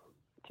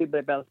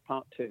Tubular Bells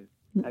Part 2.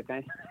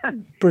 Okay,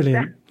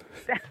 brilliant.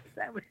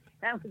 that was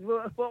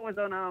what was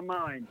on our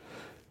mind.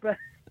 But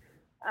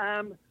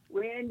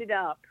we ended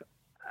up,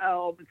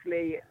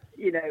 obviously,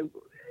 you know,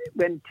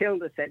 when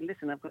Tilda said,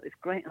 "Listen, I've got this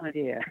great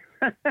idea.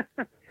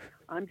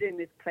 I'm doing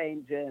this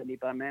plane journey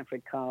by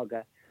Manfred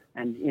Karger,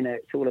 and you know,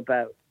 it's all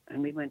about."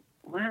 And we went,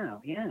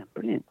 "Wow, yeah,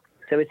 brilliant."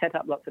 So we set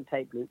up lots of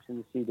tape loops in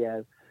the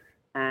studio,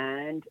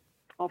 and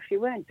off she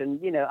went.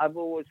 And you know, I've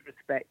always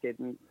respected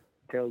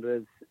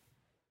Tilda's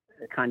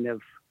kind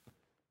of.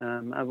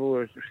 I've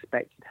always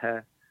respected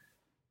her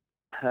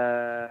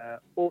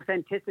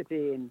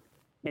authenticity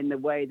in the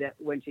way that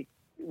when she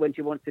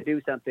wants to do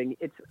something,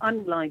 it's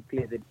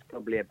unlikely that it's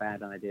probably a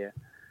bad idea.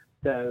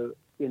 So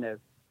you know,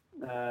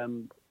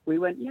 we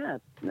went, yeah,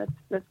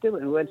 let's do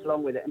it, and we went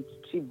along with it. And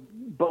she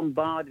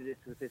bombarded us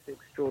with this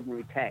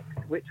extraordinary text,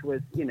 which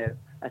was, you know,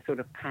 a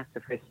sort of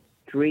pacifist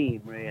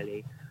dream,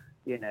 really,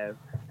 you know,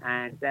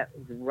 and that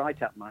was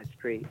right up my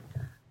street.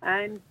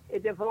 And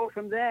it evolved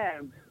from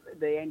there.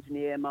 The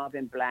engineer,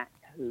 Marvin Black,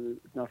 who's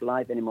not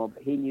alive anymore,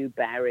 but he knew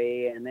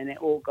Barry, and then it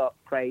all got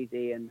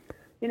crazy. And,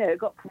 you know, it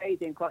got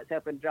crazy and quite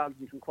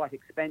self-indulgent and quite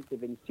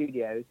expensive in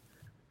studios.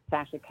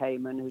 Sasha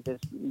Kamen, who's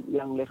this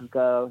young little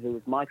girl who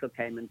was Michael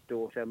Kamen's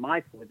daughter.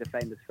 Michael was a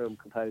famous film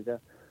composer.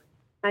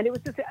 And it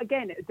was just,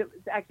 again, it's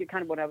actually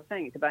kind of what I was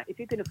saying. It's about if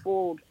you can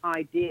afford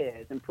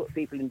ideas and put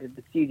people into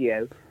the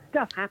studio,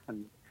 stuff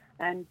happens.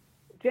 And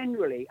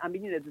generally, I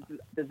mean, you know,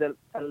 there's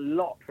a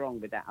lot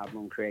wrong with that album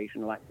on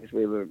Creation, like because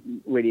we were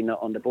really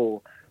not on the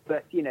ball.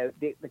 But you know,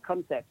 the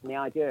concept and the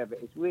idea of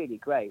it is really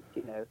great,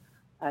 you know,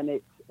 and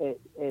it's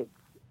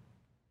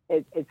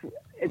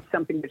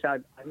something which I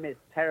miss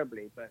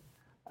terribly. But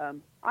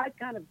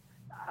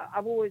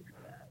I've always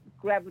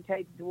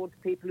gravitated towards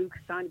people who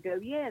kind of go,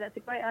 yeah, that's a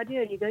great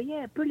idea, and you go,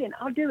 yeah, brilliant,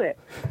 I'll do it,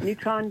 and you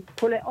try and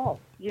pull it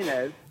off, you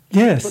know.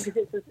 Yes. Because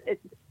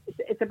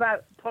it's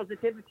about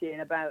positivity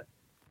and about.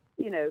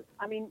 You know,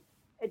 I mean,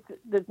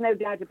 there's no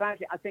doubt about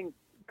it. I think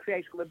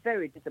Creation were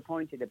very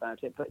disappointed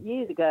about it. But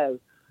years ago,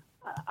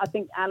 I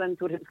think Alan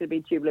thought it was going to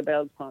be Tubular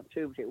Bells Part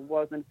 2, which it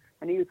wasn't.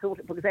 And he thought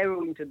it because they were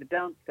all into the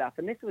dance stuff.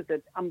 And this was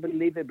an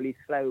unbelievably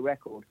slow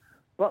record.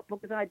 But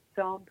because I'd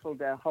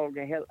sampled Holger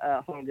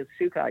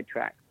Sukai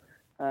track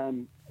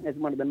as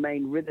one of the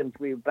main rhythms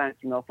we were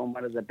bouncing off on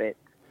one of the bits,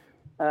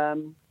 I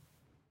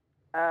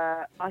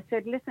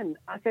said, listen,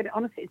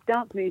 honestly, it's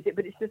dance music,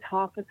 but it's just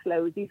half as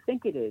slow as you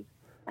think it is.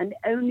 And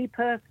the only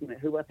person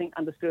who I think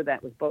understood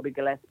that was Bobby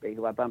Gillespie,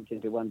 who I bumped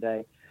into one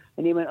day.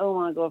 And he went, oh,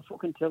 my God,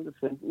 fucking Tilda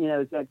Swinton. You know,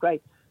 it's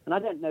great. And I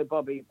don't know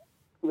Bobby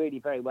really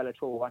very well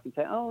at all. I can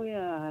say, oh,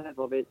 yeah, I know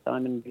Bobby,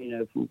 Simon, you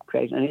know, from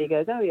Creation. And he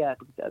goes, oh, yeah,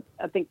 because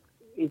I think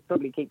he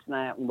probably keeps an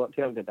eye out on what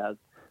Tilda does.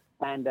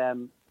 And,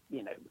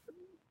 you know,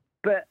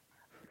 but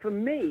for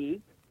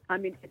me, I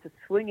mean, it's a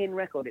swinging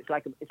record. It's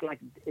like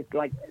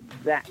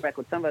that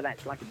record. Some of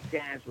that's like a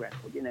jazz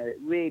record. You know, it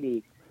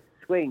really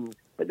swings.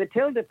 But the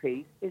Tilda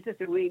piece is just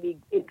a really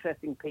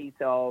interesting piece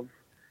of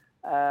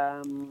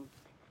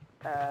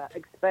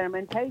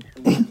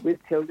experimentation with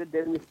Tilda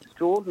doing this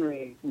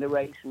extraordinary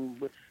narration,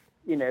 which,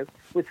 you know,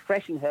 was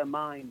fresh in her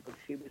mind, but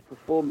she was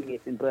performing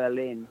it in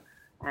Berlin,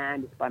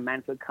 and it's by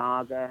Manfred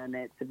Karger, and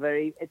it's a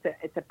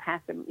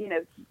passive, you know,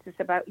 it's just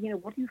about, you know,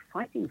 what are you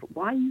fighting for?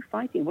 Why are you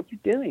fighting? What are you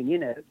doing? You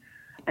know,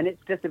 and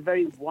it's just a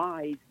very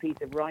wise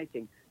piece of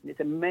writing. And it's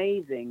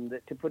amazing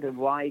that to put a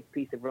wise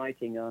piece of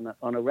writing on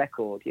a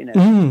record, you know,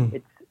 for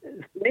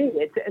me,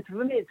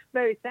 it's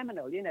very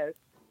seminal, you know.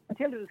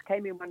 Tilda just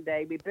came in one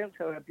day. We built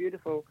her a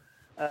beautiful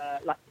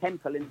like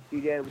temple in the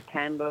studio with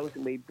candles,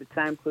 and we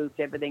soundproofed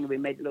everything. And we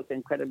made it look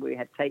incredible. We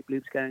had tape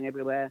loops going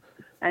everywhere,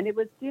 and it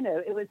was, you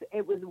know, it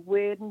was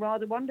weird and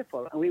rather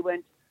wonderful. And we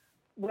went,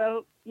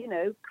 well, you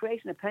know,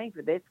 Creation are paying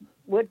for this.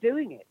 We're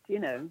doing it, you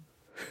know.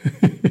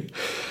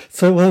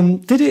 So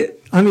did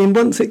it, I mean,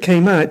 once it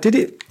came out, did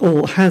it,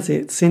 or has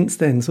it since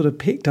then sort of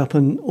picked up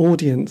an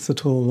audience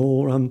at all,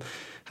 or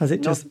Has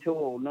it Not just? at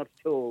all, not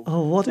at all.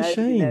 Oh, what a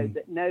shame!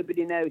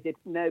 Nobody knows it.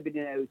 Nobody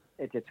knows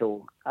it at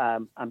all.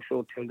 I'm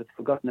sure Tilda's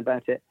forgotten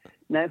about it.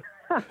 No,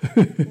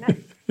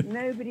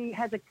 nobody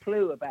has a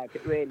clue about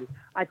it really.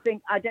 I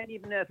don't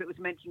even know if it was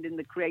mentioned in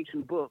the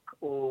creation book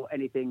or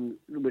anything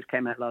which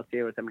came out last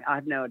year or something. I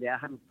have no idea.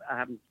 I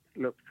haven't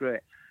looked through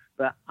it,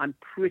 but I'm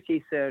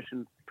pretty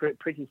certain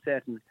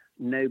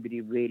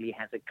nobody really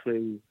has a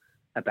clue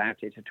about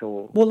it at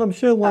all. Well, I'm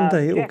sure one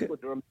day it'll get.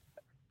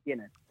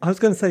 I was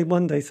going to say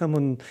one day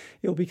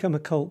it'll become a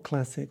cult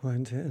classic,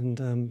 won't it?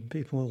 And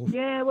people will.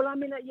 Yeah, well, I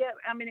mean,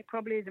 it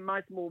probably is in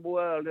my small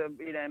world.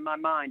 In my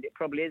mind, it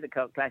probably is a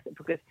cult classic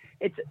because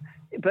it's.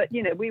 But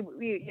we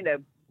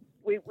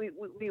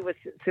were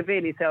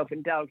severely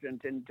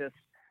self-indulgent and just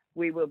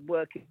we were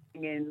working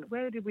in.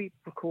 Where did we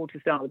record to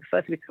start with?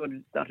 First, we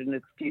started in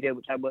a studio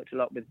which I worked a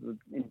lot with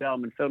in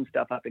Belmont Film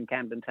Stuff up in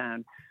Camden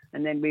Town,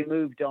 and then we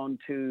moved on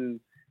to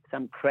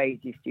some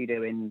crazy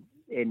studio in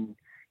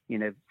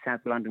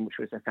South London, which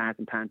was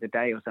 £1,000 a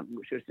day or something,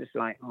 which was just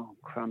like, oh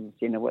crumbs,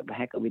 what the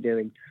heck are we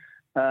doing?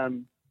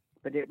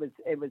 But it was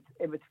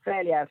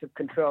fairly out of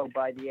control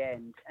by the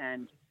end,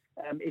 and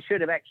it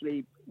should have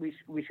actually we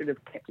should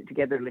have kept it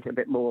together a little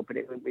bit more, but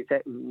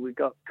we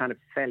got kind of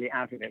fairly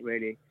out of it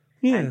really.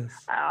 Yes,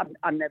 and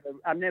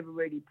I'm never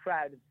really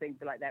proud of things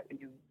like that when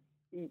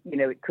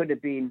it could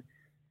have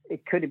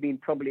been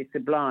probably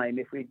sublime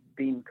if we'd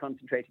been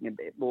concentrating a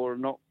bit more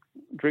and not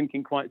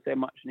drinking quite so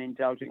much and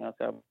indulging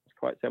ourselves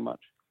quite so much.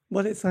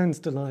 Well, it sounds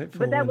delightful.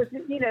 But that was,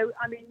 when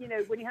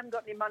you haven't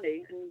got any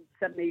money and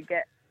suddenly you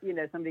get,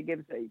 somebody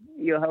gives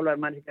you a whole lot of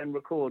money to go and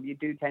record, you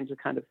do tend to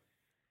kind of,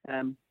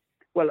 in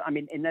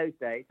those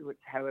days, which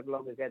however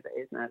long ago that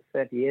is now,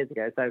 30 years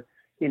ago. So,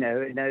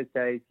 in those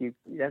days,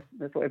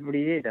 that's what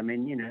everybody did. I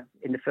mean,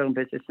 in the film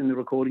business and the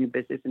recording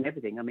business and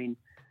everything. I mean,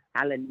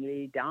 Alan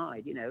Lee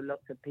died,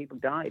 lots of people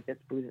died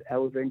just with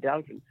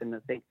overindulgence. And I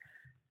think,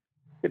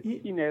 if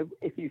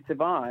you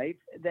survive,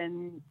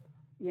 then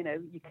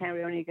you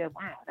carry on and you go,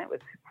 wow, that was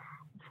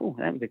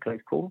a close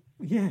call.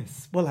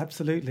 Yes, well,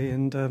 absolutely.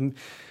 And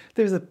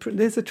there's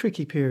a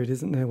tricky period,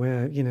 isn't there,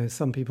 where,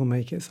 some people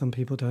make it, some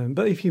people don't.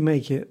 But if you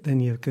make it, then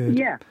you're good.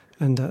 Yeah.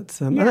 And that's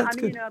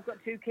good. I've got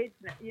two kids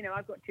now.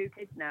 I've got two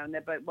kids now, and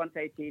they're both, one's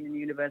 18 in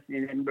university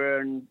in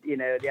Edinburgh, and,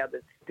 the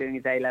other's doing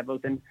his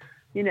A-levels. And,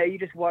 you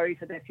just worry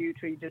for their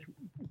future.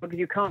 Because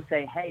you can't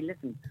say, hey,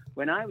 listen,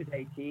 when I was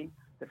 18,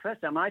 the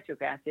first time I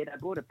took acid, I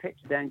bought a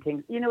picture down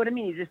King's. You know what I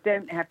mean? You just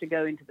don't have to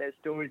go into those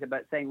stories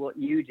about saying what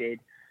you did.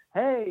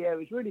 Hey, it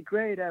was really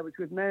great. I was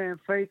with Marianne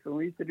Faithfull.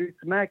 We used to do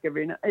smack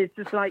every night. It's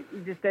just like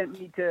you just don't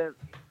need to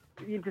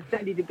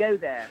go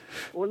there.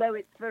 Although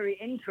it's very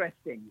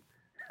interesting.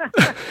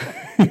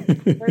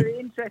 Very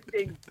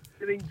interesting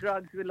doing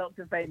drugs with lots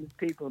of famous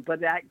people,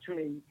 but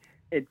actually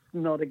it's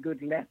not a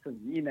good lesson,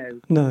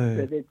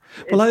 No.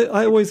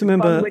 I always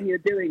remember when you're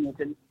doing it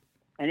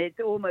and it's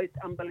almost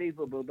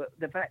unbelievable, but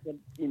the fact that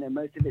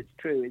most of it's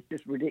true is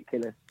just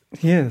ridiculous.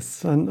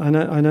 Yes, and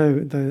I know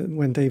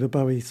when David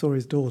Bowie saw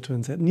his daughter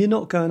and said, "You're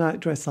not going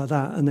out dressed like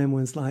that," and then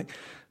was like,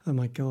 "Oh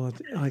my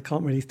God, I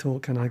can't really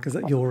talk, can I? Because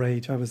at your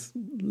age, I was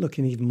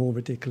looking even more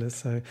ridiculous."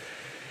 So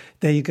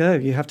there you go.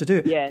 You have to do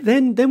it. Yeah.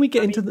 Then we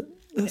get into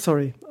the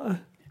sorry.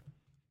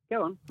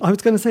 Go on. I was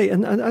going to say,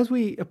 and as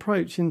we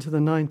approach into the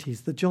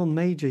 90s, the John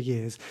Major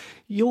years,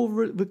 your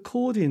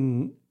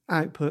recording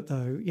output,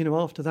 though,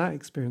 after that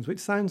experience, which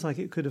sounds like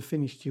it could have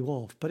finished you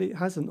off, but it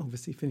hasn't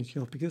obviously finished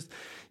you off because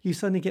you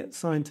suddenly get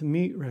signed to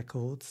Mute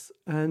Records,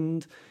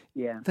 and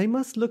they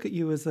must look at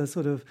you as a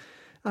sort of,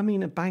 a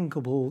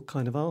bankable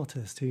kind of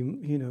artist who,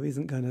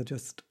 isn't going to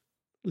just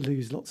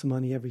lose lots of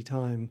money every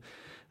time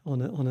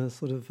on a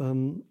sort of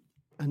an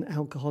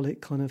alcoholic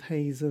kind of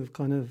haze of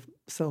kind of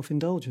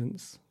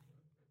self-indulgence.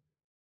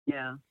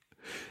 Yeah.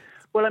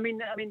 Well,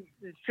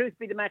 the truth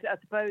be the matter, I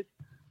suppose,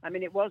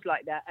 it was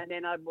like that. And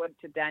then I went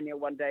to Daniel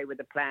one day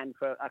with a plan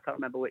for, I can't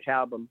remember which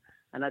album.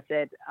 And I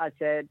said,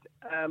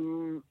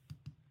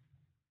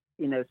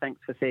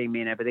 thanks for seeing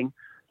me and everything.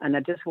 And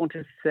I just want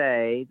to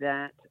say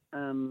that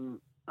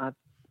I've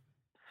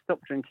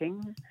stopped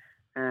drinking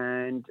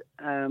and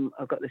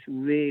I've got this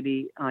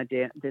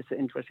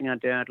interesting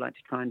idea I'd like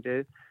to try and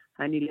do.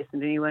 And he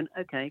listened and he went,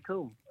 okay,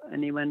 cool.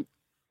 And he went,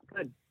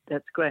 good,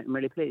 that's great. I'm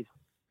really pleased.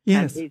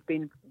 Yes. And he's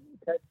been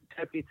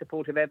totally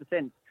supportive ever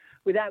since,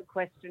 without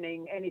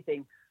questioning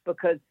anything,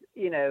 because,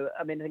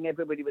 I think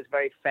everybody was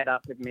very fed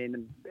up with me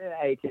in the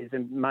 80s,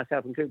 and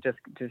myself included,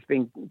 just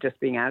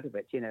being out of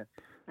it,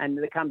 And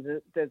there comes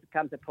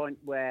a point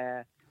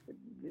where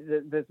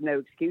there's no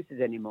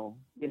excuses anymore,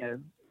 It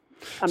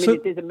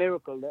is a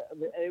miracle.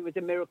 It was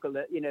a miracle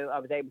that, I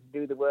was able to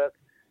do the work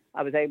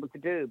I was able to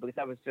do because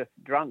I was just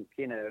drunk,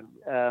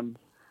 I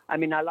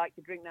like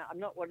to drink now. I'm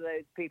not one of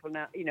those people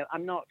now,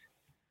 I'm not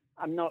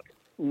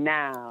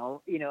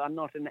now, I'm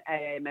not an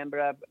AA member.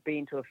 I've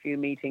been to a few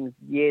meetings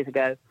years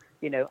ago.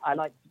 I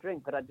like to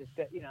drink, but I just,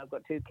 I've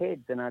got two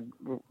kids and I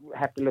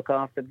have to look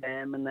after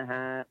them and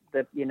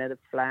the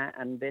flat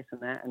and this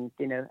and that and,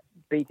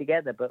 be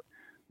together. But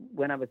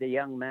when I was a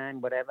young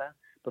man, whatever,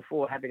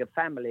 before having a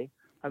family,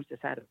 I was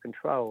just out of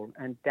control.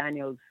 And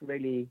Daniel's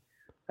really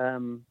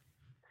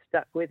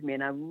stuck with me,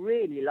 and I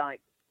really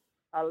like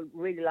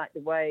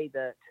the way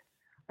that,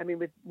 I mean,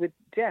 with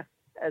Jeff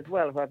as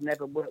well, who I've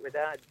never worked with,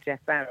 Jeff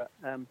Barrett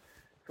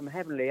from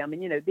Heavenly. I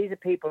mean, these are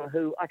people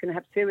who I can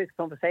have serious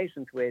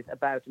conversations with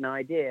about an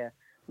idea.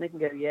 And they can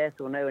go yes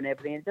or no and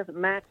everything. And it doesn't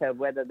matter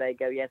whether they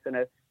go yes or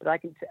no, but I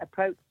can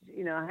approach,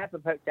 I have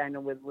approached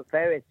Daniel with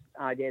various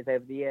ideas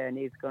over the year, and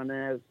he's gone,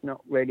 no, it's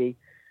not really,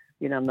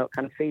 I'm not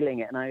kind of feeling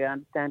it. And I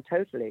understand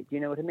totally. Do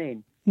you know what I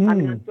mean? I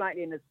mean, I'm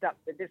slightly in a stuck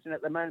position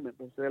at the moment,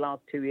 because for the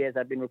last 2 years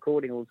I've been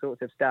recording all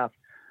sorts of stuff,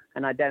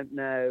 and I don't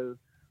know.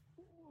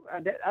 I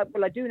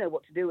do know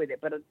what to do with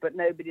it, but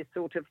nobody's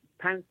sort of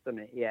pounced on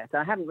it yet.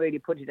 I haven't really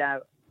put it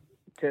out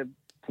to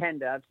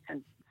tender. I've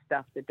sent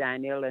stuff to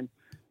Daniel, and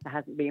there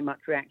hasn't been much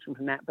reaction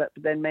from that. But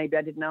then maybe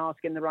I didn't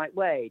ask in the right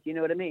way. Do you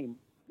know what I mean?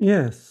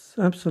 Yes,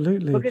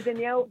 absolutely. Because in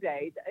the old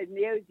days, I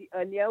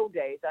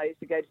used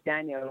to go to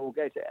Daniel or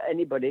go to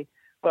anybody.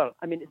 Well,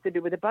 I mean, it's to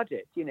do with a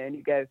budget, and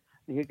you go,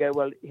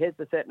 well, here's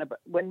the certain.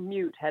 When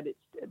Mute had its,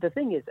 the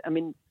thing is, I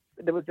mean,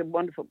 there was a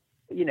wonderful,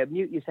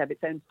 Mute used to have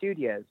its own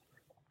studios,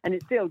 and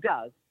it still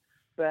does,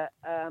 but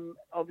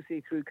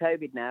obviously through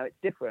COVID now it's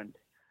different.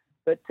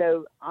 But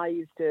so I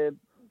used to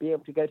be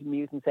able to go to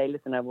Mute and say,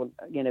 listen, I want,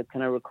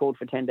 can I record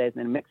for 10 days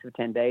and then mix for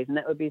 10 days, and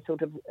that would be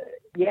sort of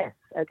yes,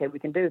 okay, we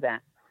can do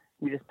that.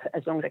 We just,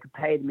 as long as I could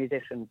pay the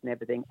musicians and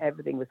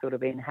everything was sort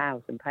of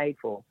in-house and paid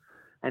for,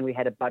 and we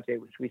had a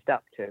budget which we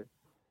stuck to.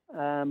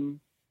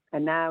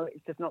 And now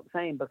it's just not the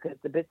same because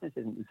the business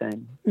isn't the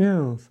same.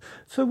 Yes.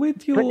 So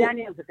with your... But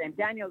Daniel's the same.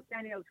 Daniel's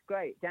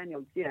great.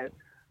 Daniel's,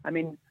 I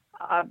mean,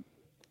 I'm,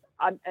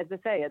 as I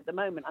say, at the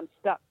moment I'm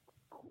stuck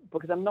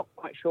because I'm not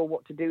quite sure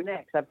what to do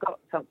next. I've got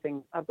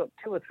 2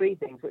 or 3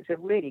 things which are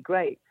really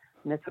great,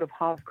 and they're sort of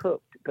half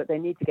cooked, but they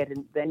need to go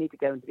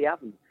into the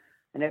oven.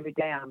 And every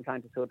day I'm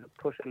trying to sort of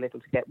push a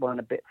little to get one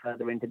a bit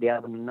further into the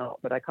oven and not,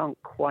 but I can't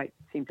quite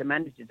seem to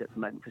manage it at the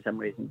moment for some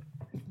reason.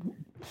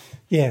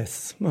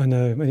 Yes, I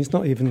know. I mean, it's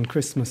not even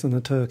Christmas and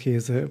a turkey,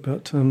 is it?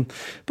 But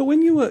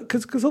when you were,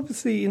 because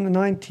obviously in the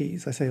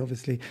 90s, I say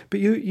obviously, but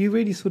you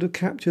really sort of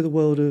capture the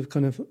world of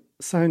kind of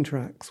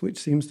soundtracks, which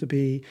seems to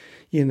be,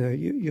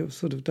 you've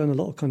sort of done a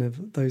lot of kind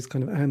of those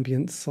kind of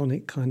ambient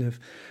sonic kind of,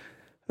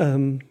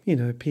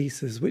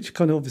 pieces, which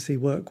kind of obviously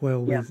work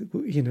well with,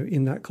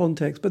 in that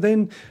context. But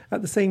then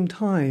at the same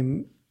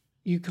time,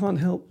 you can't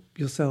help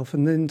yourself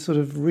and then sort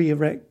of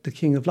re-erect the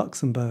King of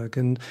Luxembourg,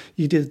 and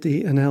you did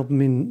an album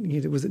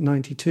in, was it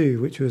 92,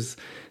 which was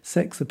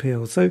Sex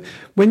Appeal. So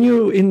when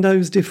you're in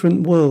those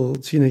different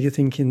worlds, you're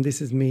thinking,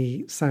 this is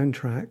me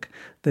soundtrack,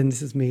 then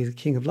this is me the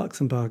King of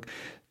Luxembourg.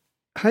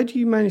 How do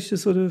you manage to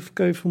sort of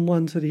go from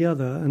one to the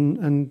other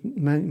and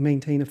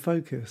maintain a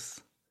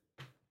focus?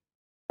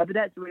 But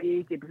that's really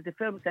easy because the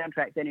film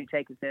soundtracks only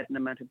take a certain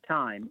amount of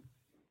time.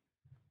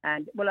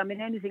 And, well, I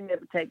mean, anything that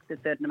takes a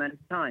certain amount of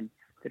time.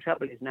 The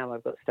trouble is now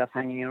I've got stuff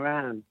hanging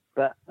around.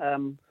 But, I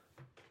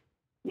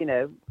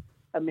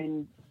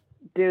mean,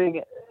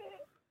 doing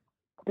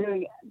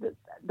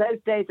those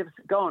days have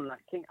gone.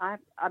 Like I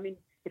mean,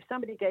 if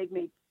somebody gave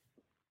me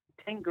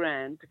 10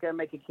 grand to go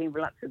make a King of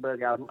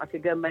Luxembourg album, I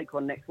could go make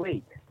one next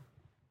week.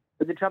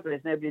 But the trouble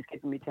is nobody's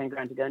giving me 10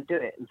 grand to go and do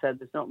it. And so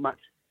there's not much.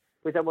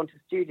 Because I want a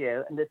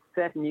studio, and there's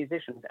certain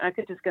musicians. I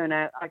could just go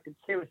now. I could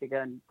seriously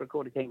go and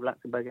record a King of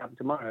Luxembourg album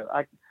tomorrow.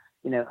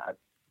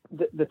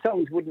 The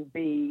songs wouldn't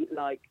be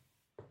like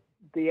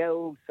the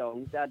old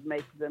songs. I'd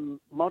make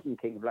them modern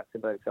King of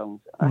Luxembourg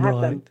songs. I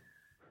have them.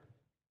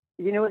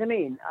 You know what I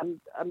mean?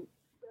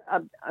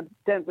 I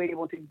don't really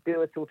want to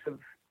do a sort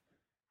of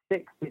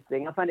 60s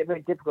thing. I find it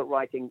very difficult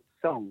writing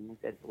songs,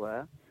 as it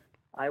were.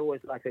 I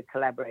always like a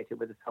collaborator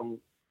with a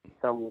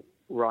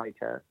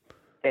songwriter.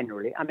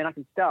 Generally, I mean, I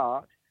can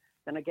start.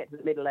 Then I get to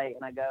the middle 8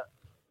 and I go,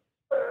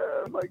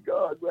 oh my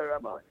God, where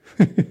am I?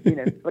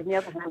 But on the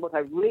other hand, what I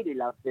really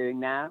love doing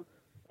now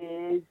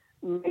is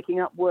making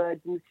up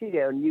words in the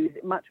studio and use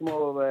much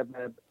more of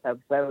a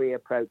Bowie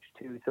approach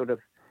to sort of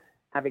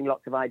having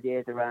lots of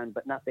ideas around,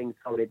 but nothing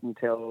solid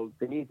until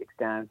the music's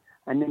down,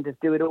 and then just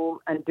do it all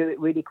and do it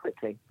really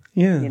quickly.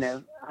 Yeah.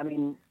 I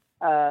mean,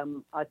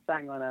 I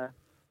sang on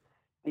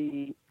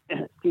the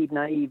Steve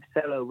Naive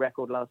solo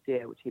record last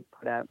year, which he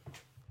put out.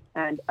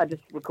 And I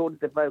just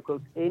recorded the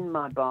vocals in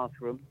my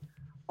bathroom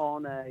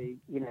on a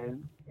little,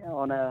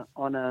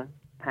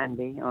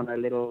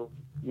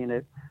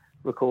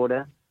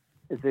 recorder,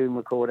 a Zoom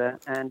recorder,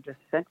 and just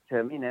sent it to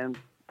him, and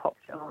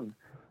popped it on.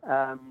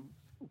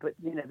 But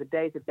the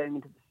days of going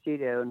into the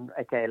studio and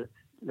okay,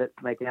 let's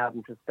make an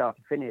album from start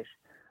to finish.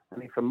 I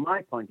mean, from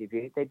my point of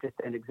view, they just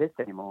don't exist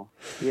anymore.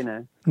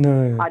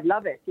 No. I'd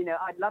love it.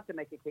 I'd love to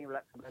make a King of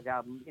Luxembourg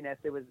album.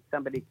 If there was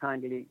somebody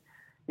kindly,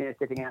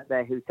 sitting out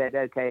there who said,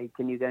 okay,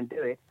 can you go and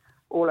do it?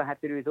 All I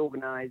have to do is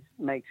organise,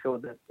 make sure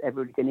that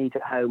everybody can eat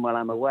at home while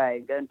I'm away,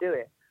 and go and do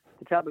it.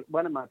 The trouble,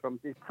 one of my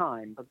problems is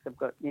time, because I've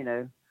got,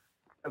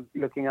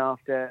 looking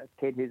after a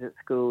kid who's at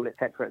school, et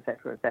cetera, et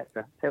cetera, et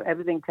cetera. So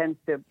everything tends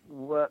to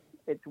work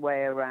its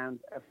way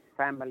around a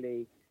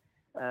family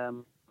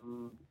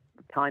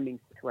timing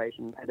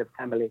situation and a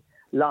family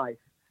life.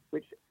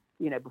 which,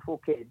 before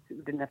kids, we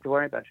didn't have to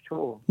worry about at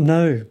all.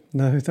 No,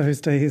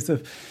 those days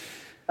of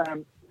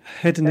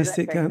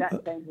hedonistic... So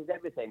that changes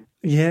everything.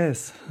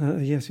 Yes,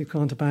 yes, you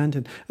can't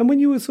abandon. And when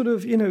you were sort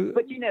of,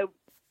 But,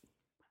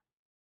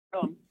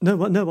 go on.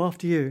 No,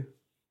 after you.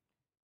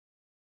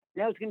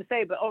 Yeah, I was going to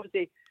say, but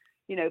obviously,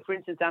 for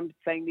instance, I'm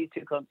playing these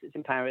 2 concerts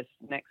in Paris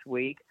next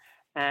week,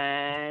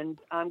 and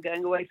I'm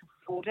going away for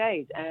 4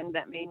 days, and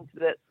that means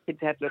that kids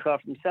have to look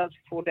after themselves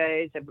for 4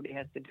 days. Everybody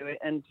has to do it,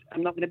 and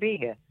I'm not going to be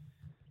here.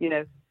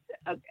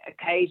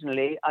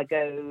 Occasionally I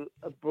go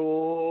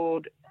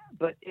abroad,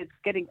 but it's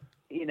getting,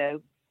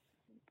 it's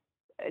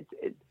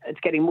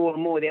getting more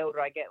and more the older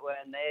I get.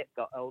 When they've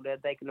got older,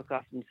 they can look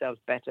after themselves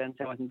better, and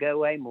so I can go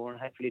away more and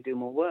hopefully do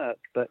more work.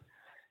 But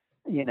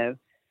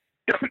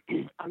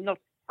I'm not,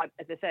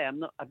 as I say,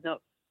 I've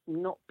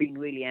not been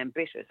really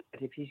ambitious.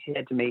 But if you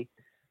said to me,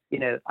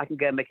 I can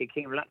go and make a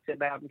King of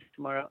Luxembourg album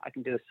tomorrow, I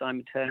can do a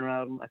Simon Turner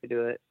album, I can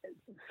do a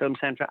film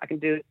soundtrack, I can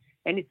do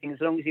anything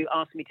as long as you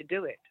ask me to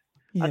do it.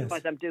 Yes.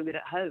 Otherwise, I'm doing it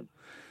at home.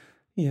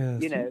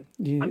 Yes.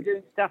 I'm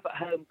doing stuff at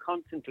home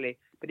constantly.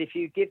 But if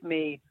you give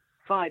me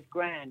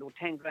 $5,000 or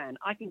 $10,000,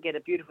 I can get a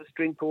beautiful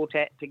string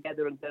quartet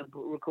together and go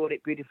record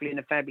it beautifully in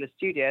a fabulous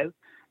studio,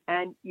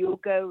 and you'll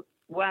go,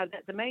 "Wow,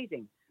 that's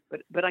amazing."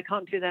 But I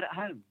can't do that at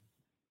home.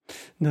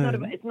 No,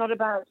 it's not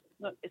about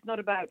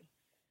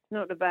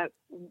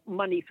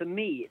money for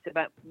me. It's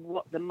about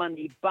what the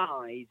money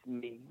buys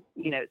me.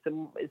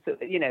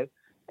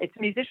 It's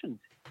musicians.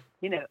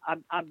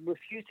 I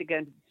refuse to go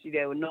into the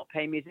studio and not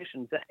pay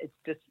musicians. It's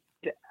just,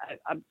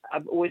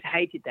 I've always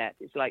hated that.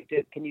 It's like,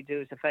 can you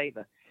do us a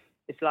favor?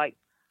 It's like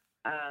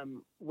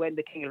when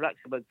the King of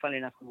Luxembourg, funnily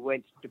enough,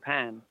 went to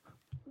Japan,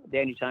 the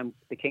only time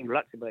the King of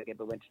Luxembourg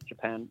ever went to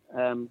Japan,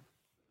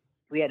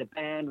 we had a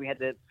band. We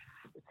had a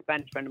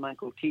Spanish friend of mine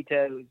called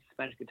Tito, who's a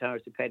Spanish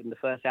guitarist who played on the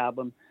first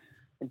album.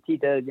 And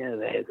Tito,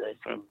 they're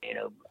from,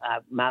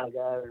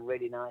 Malaga, and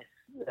really nice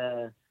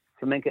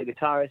flamenco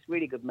guitarist,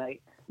 really good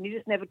mate. And he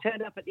just never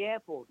turned up at the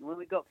airport. And when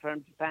we got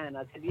from Japan,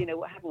 I said,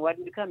 what happened? Why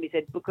didn't you come? He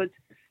said, because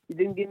you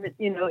didn't give me,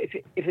 if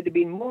it had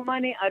been more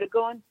money, I'd have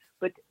gone.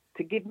 But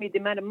to give me the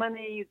amount of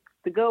money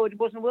to go, it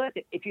wasn't worth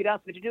it. If you'd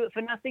asked me to do it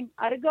for nothing,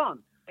 I'd have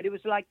gone. But it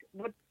was like,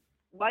 what?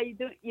 Why are you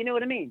doing? You know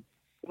what I mean?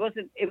 It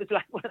was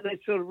like one of those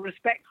sort of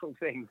respectful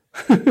things.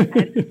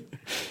 And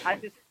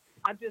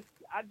I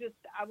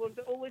was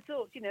always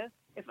thought,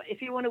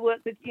 if you want to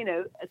work with,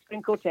 a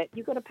string quartet,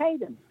 you've got to pay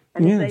them.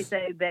 And if they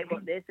say they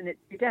want this, and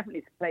you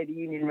definitely pay the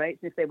union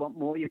rates. And if they want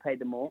more, you pay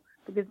them more,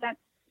 because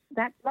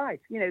that's life.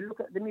 Look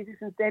at the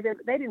musicians. They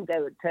didn't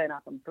go and turn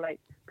up and play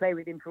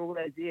with him for all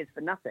those years for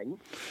nothing.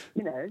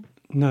 No.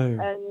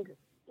 And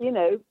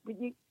but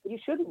you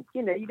shouldn't.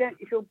 You don't.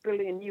 If you're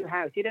building a new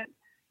house, you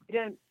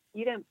don't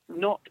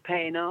not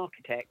pay an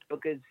architect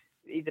because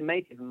he's a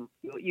mate of him.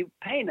 You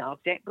pay an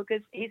architect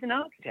because he's an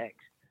architect.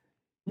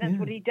 That's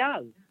what he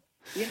does.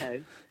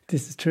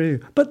 This is true.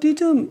 But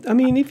did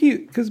if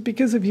you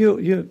because of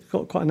you've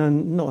got quite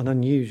not an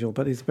unusual,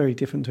 but it's very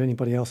different to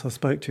anybody else I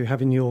spoke to,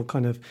 having your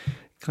kind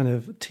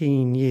of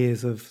teen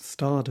years of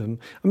stardom.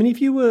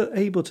 If you were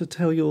able to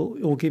tell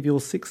or give your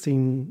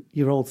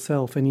 16-year-old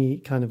self any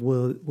kind of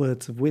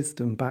words of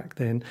wisdom back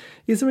then,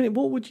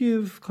 what would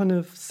you have kind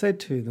of said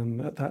to them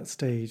at that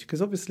stage?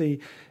 Because obviously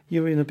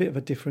you're in a bit of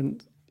a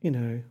different,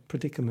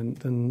 predicament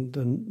than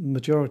the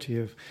majority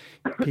of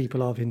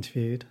people I've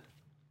interviewed.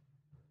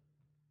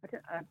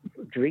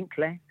 Drink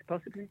less,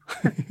 possibly.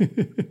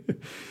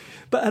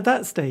 But at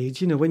that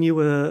stage, when you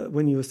were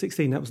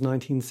 16, that was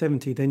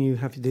 1970. Then you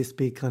have this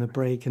big kind of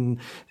break, and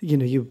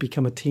you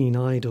become a teen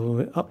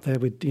idol up there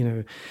with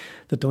the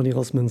Donny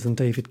Osmonds and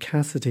David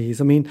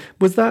Cassidys.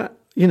 Was that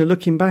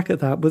looking back at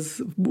that,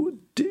 was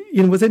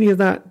any of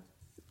that?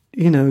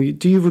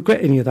 Do you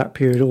regret any of that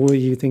period, or were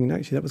you thinking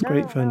actually that was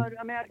great fun?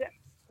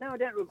 I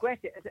don't regret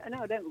it.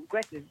 No, I don't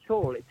regret it at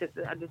all. It's just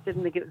I just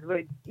didn't think it was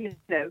very,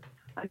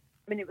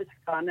 it was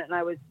fun, and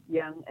I was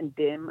young and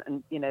dim,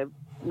 and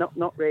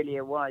not really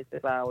a wise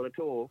fowl at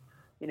all.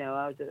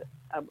 I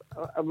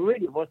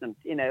really wasn't.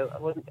 I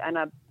wasn't, and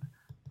I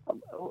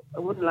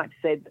wouldn't like to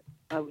say that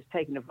I was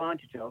taken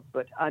advantage of,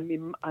 but I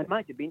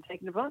might have been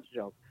taken advantage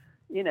of.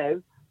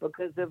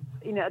 Because of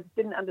I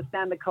didn't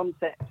understand the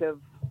concept of,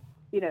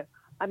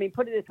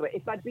 put it this way: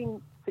 if I'd been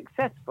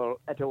successful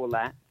at all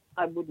that,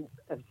 I wouldn't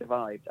have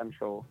survived. I'm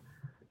sure.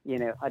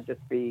 I'd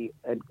just be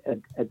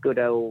a good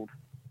old,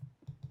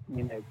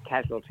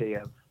 casualty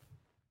of,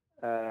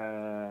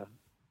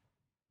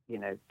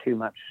 too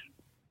much,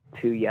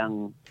 too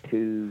young,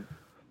 too,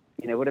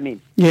 what I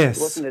mean? Yes.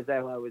 It wasn't as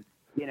though I was,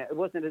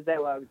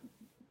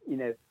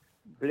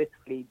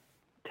 blissfully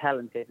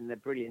talented and a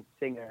brilliant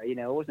singer.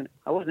 I wasn't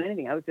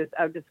anything. I was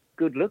just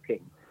good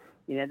looking.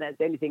 That's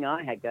the only thing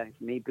I had going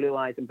for me: blue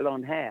eyes and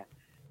blonde hair,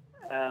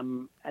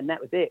 and that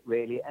was it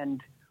really.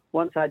 And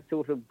once I'd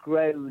sort of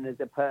grown as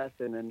a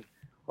person, and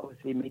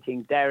obviously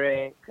meeting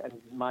Derek and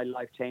my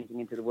life changing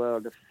into the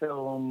world of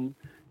film,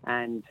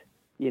 and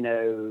it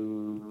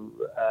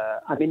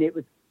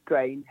was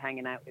great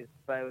hanging out with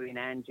Bowie and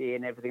Angie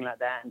and everything like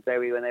that, and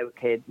Zoe when they were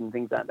kids and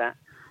things like that.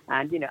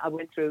 And, I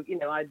went through,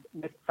 I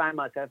found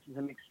myself in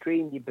some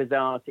extremely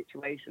bizarre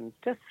situations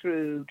just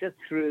through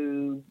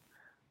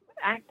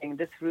acting,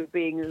 just through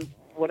being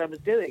what I was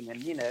doing.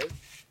 And,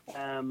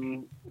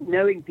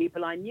 knowing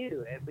people I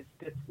knew. It was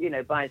just,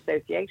 by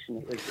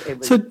association. It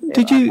was. So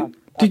did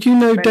you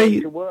know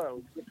David?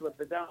 Worlds which were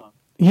bizarre.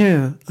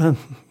 Yeah,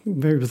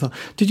 very bizarre.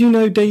 Did you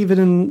know David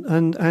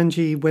and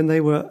Angie when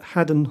they were at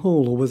Haddon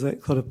Hall, or was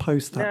it sort of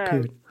post that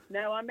period?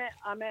 No, I met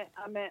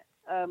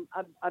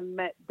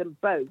them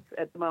both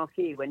at the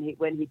Marquee when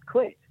he'd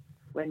quit,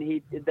 when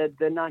he the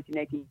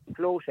 1980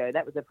 floor show.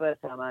 That was the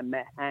first time I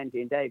met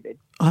Angie and David.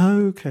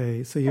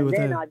 Okay, so you were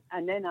there.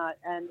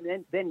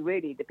 Then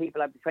really the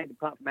people I befriended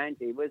apart from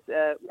Angie was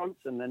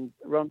Ronson and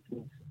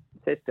Ronson's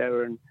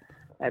sister and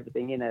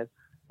everything,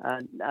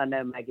 And I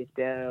know Maggie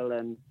still,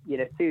 and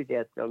Susie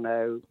I still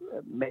know,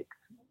 Mick's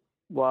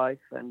wife,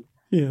 and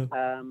yeah.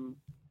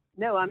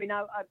 No, I mean,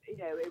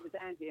 it was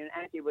Angie, and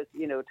Angie was,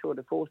 a tour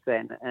de force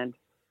then, and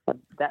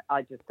that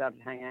I just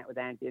started hanging out with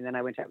Angie, and then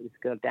I went out with this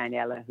girl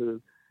Daniela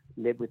who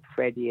lived with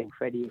Freddie, and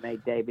Freddie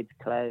made David's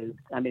clothes.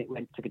 I mean, it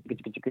went.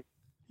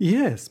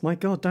 Yes, my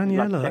God,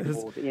 Daniela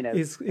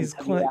is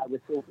quite.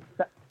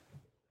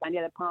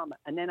 Daniela Palmer,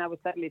 and then I was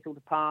suddenly sort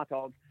of part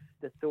of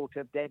the sort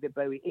of David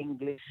Bowie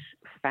English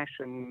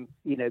fashion,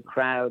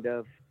 crowd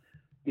of,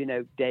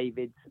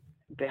 David's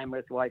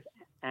glamorous wife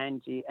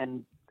Angie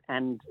and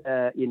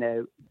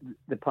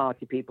the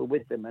party people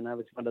with them, and I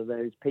was one of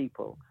those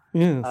people.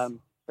 Yes.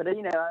 But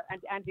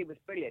Angie was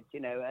brilliant,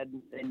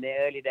 and in the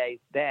early days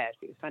there,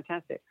 she was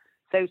fantastic.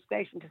 So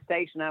station to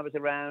station, I was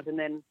around, and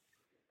then,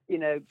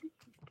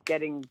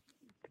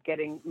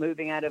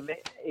 moving out of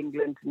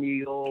England to New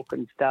York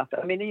and stuff.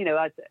 I mean,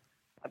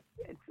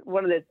 it's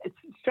one of the, it's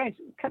strange,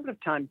 a couple of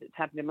times it's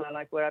happened in my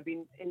life where I've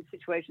been in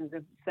situations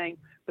of saying,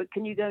 but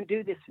can you go and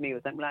do this for me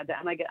or something like that?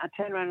 And I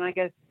turn around and I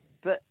go,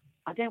 but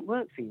I don't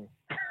work for you.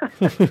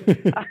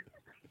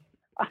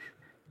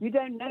 You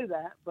don't know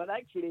that, but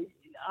actually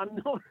I'm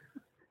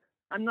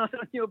not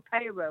on your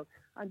payroll.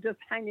 I'm just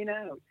hanging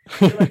out.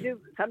 So I do,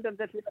 sometimes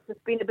it's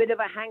just been a bit of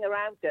a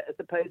hang-arounder as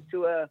opposed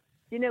to a,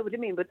 you know what I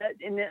mean? But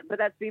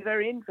that's been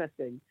very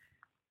interesting.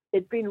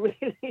 It's been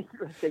really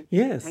interesting.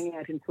 Yes. Hanging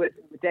out in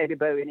Switzerland with David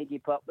Bowie and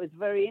Iggy Pop was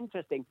very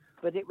interesting,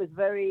 but it was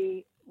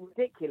very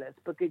ridiculous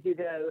because you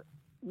go,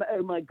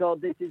 oh my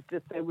God, this is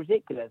just so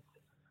ridiculous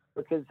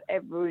because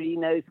everybody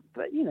knows,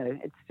 but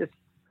it's just.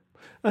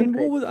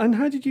 And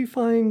how did you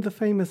find the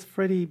famous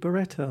Freddie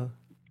Beretta?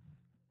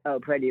 Oh,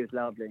 Freddie was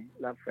lovely.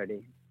 Love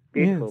Freddie.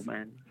 Beautiful, yes.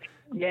 Man.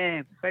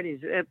 Yeah,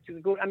 Freddie's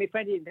good. I mean,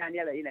 Freddie and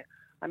Daniela,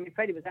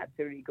 Freddie was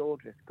absolutely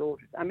gorgeous.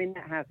 I mean,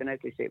 that house in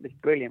Oakley Street was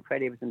brilliant.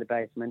 Freddie was in the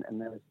basement,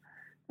 and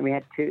we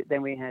had two.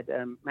 Then we had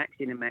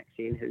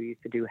Maxine who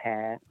used to do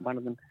hair. One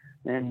of them,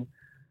 then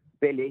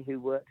Billy who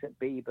worked at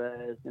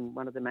Bieber's, and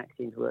one of the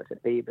Maxines worked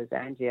at Bieber's.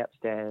 Angie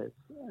upstairs,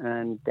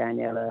 and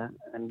Daniela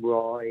and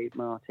Roy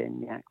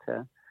Martin, the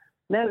actor.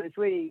 No, it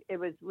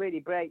was really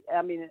great.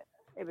 I mean,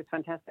 it was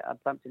fantastic. I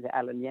bumped into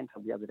Alan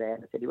Yentl the other day,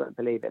 and I said, "You won't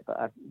believe it, but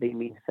I've been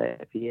meaning to say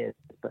it for years.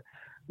 But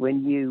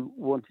when you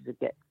wanted to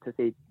get to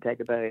see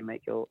David Bowie and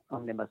make your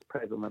omnibus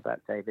program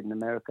about David in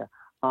America,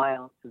 I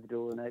answered the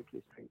door on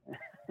Oakley Street."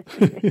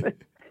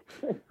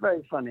 It's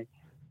very funny.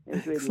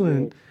 It's really Excellent.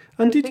 Weird.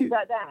 And did things you?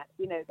 like that?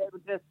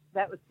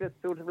 That was just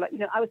sort of like,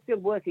 I was still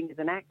working as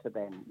an actor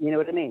then. You know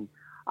what I mean?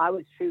 I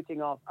was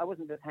shooting off. I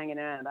wasn't just hanging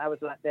around. I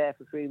was like there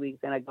for 3 weeks,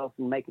 then I'd go off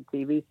and make a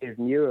TV series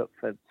in Europe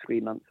for 3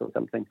 months or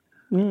something.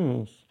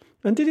 Yes.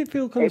 And did it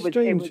feel kind of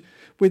strange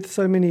with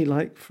so many,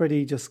 like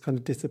Freddie just kind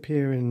of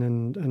disappearing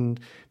and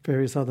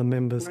various other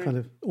members kind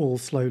of all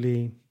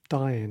slowly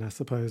dying, I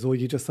suppose, or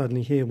you just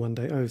suddenly hear one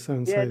day, oh,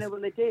 so-and-so. Yeah, no,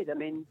 well, they did. I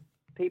mean,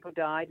 people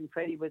died, and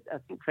I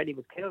think Freddie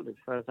was killed, as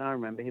far as I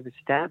remember. He was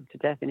stabbed to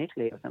death in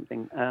Italy or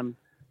something. I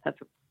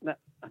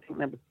think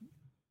that was,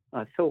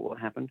 I thought, what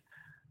happened.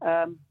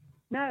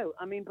 No,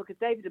 I mean, because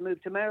David had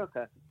moved to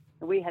America,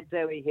 and we had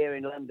Zoe here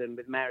in London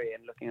with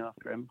Marion looking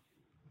after him.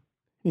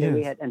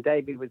 Yes. So and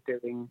David was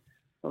doing,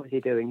 what was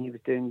he doing? He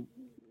was doing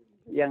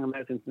Young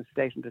Americans from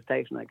Station to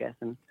Station, I guess,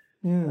 and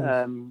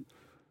Yes.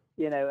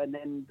 and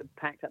then they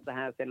packed up the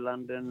house in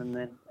London, and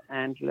then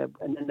Angela,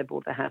 and then they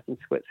bought the house in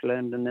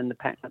Switzerland, and then they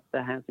packed up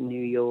the house in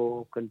New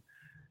York, and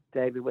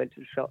David went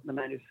to the shop, and the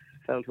man just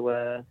fell to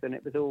earth, and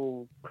it was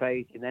all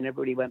crazy. And then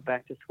everybody went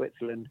back to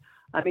Switzerland.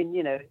 I mean,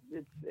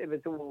 it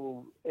was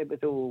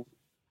all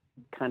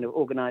kind of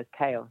organised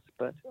chaos,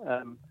 but.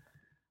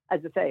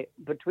 As I say,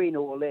 between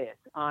all this,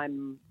 because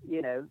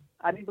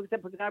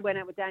I went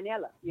out with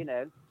Daniela,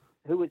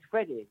 who was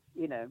Freddie,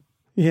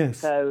 Yes.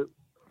 So,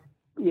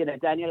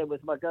 Daniela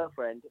was my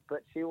girlfriend,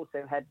 but she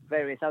also had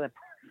various other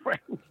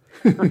friends.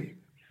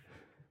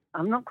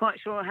 I'm not quite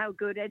sure how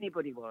good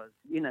anybody was,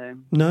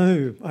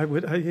 No, I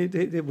would.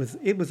 It was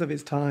of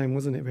its time,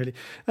 wasn't it? Really.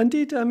 And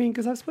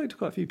because I've spoken to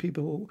quite a few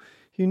people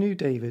who knew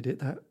David at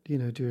that,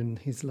 during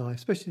his life,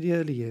 especially the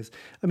early years.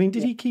 I mean,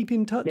 did he keep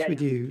in touch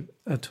with you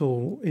at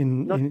all?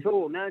 Not at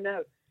all.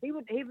 No. He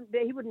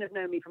wouldn't have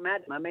known me from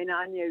Adam. I mean,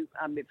 I knew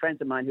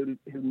friends of mine who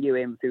knew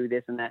him through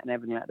this and that and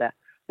everything like that.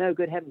 No,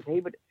 good heavens,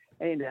 he would.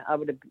 I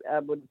would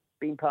have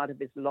been part of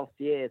his lost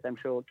years, I'm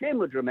sure. Jim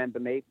would remember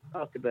me,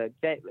 Osterberg.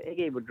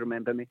 He would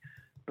remember me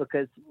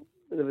because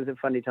there was a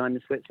funny time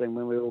in Switzerland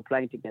when we were all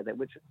playing together,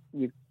 which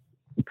you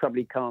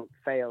probably can't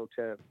fail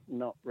to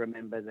not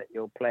remember that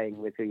you're playing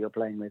with who you're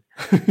playing with.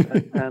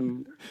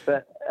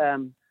 but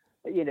to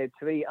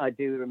me, I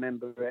do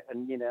remember it,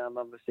 and I'm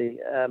obviously.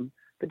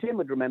 But Jim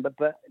would remember.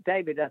 But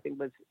David, I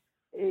think,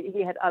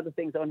 he had other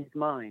things on his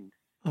mind.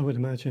 I would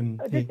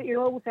imagine.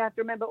 You also have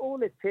to remember all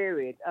this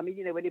period. I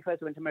mean, when he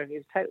first went to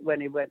America,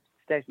 when he went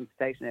station to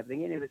station, and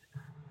everything, he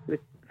was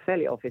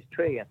fairly off his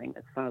tree, I think,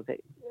 as far as I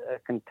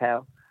can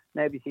tell.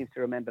 Nobody seems to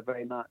remember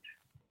very much.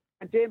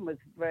 And Jim was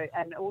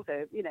and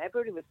also,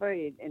 everybody was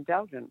very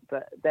indulgent.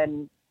 But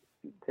then,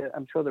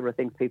 I'm sure there are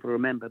things people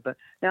remember. But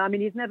no, I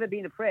mean, he's never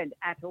been a friend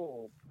at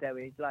all. Though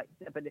he's like,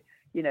 but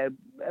he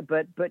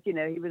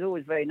was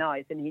always very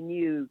nice, and he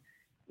knew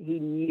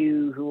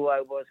who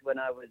I was when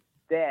I was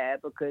there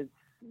because.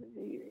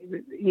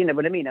 You know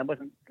what I mean?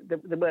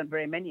 There weren't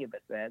very many of us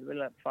there. There were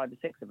like 5 or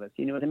 6 of us.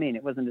 You know what I mean?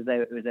 It wasn't as though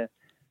it was a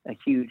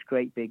huge,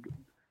 great, big,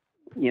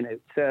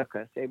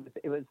 circus.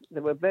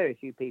 There were very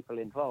few people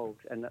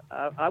involved, and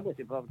I was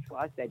involved.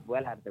 I stayed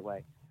well out of the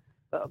way,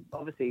 but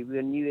obviously we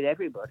knew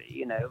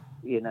everybody.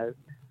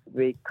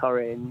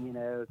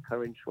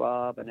 Corinne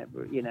Schwab, and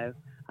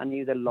I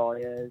knew the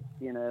lawyers.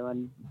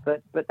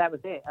 But that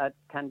was it. I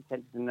kind of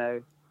tended to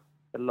know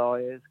the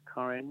lawyers,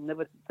 Corinne. There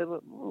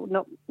were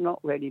not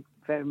really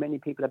very many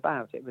people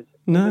about. It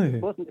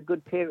wasn't a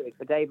good period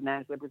for Dave and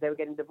Angela because they were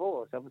getting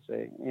divorced,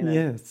 obviously.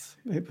 Yes,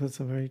 it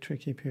was a very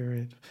tricky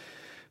period.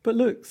 But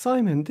look,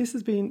 Simon, this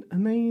has been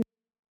amazing.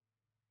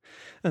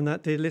 And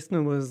that, dear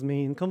listener, was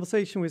me in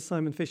conversation with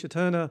Simon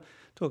Fisher-Turner,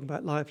 talking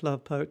about life,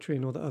 love, poetry,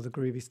 and all the other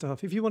groovy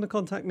stuff. If you want to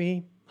contact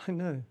me, I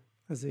know,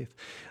 as if.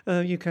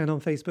 You can on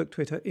Facebook,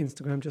 Twitter,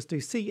 Instagram, just do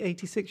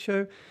C86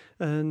 Show.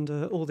 And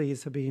all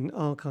these have been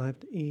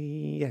archived.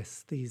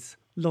 Yes, these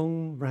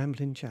long,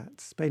 rambling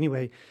chats. But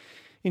anyway,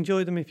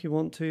 enjoy them if you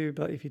want to,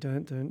 but if you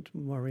don't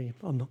worry.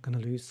 I'm not going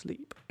to lose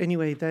sleep.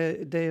 Anyway,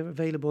 they're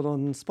available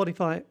on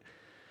Spotify,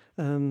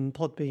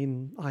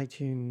 Podbean,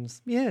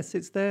 iTunes. Yes,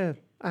 it's there.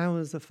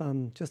 Hours of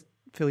fun. Just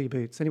fill your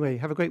boots. Anyway,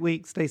 have a great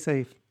week. Stay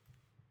safe.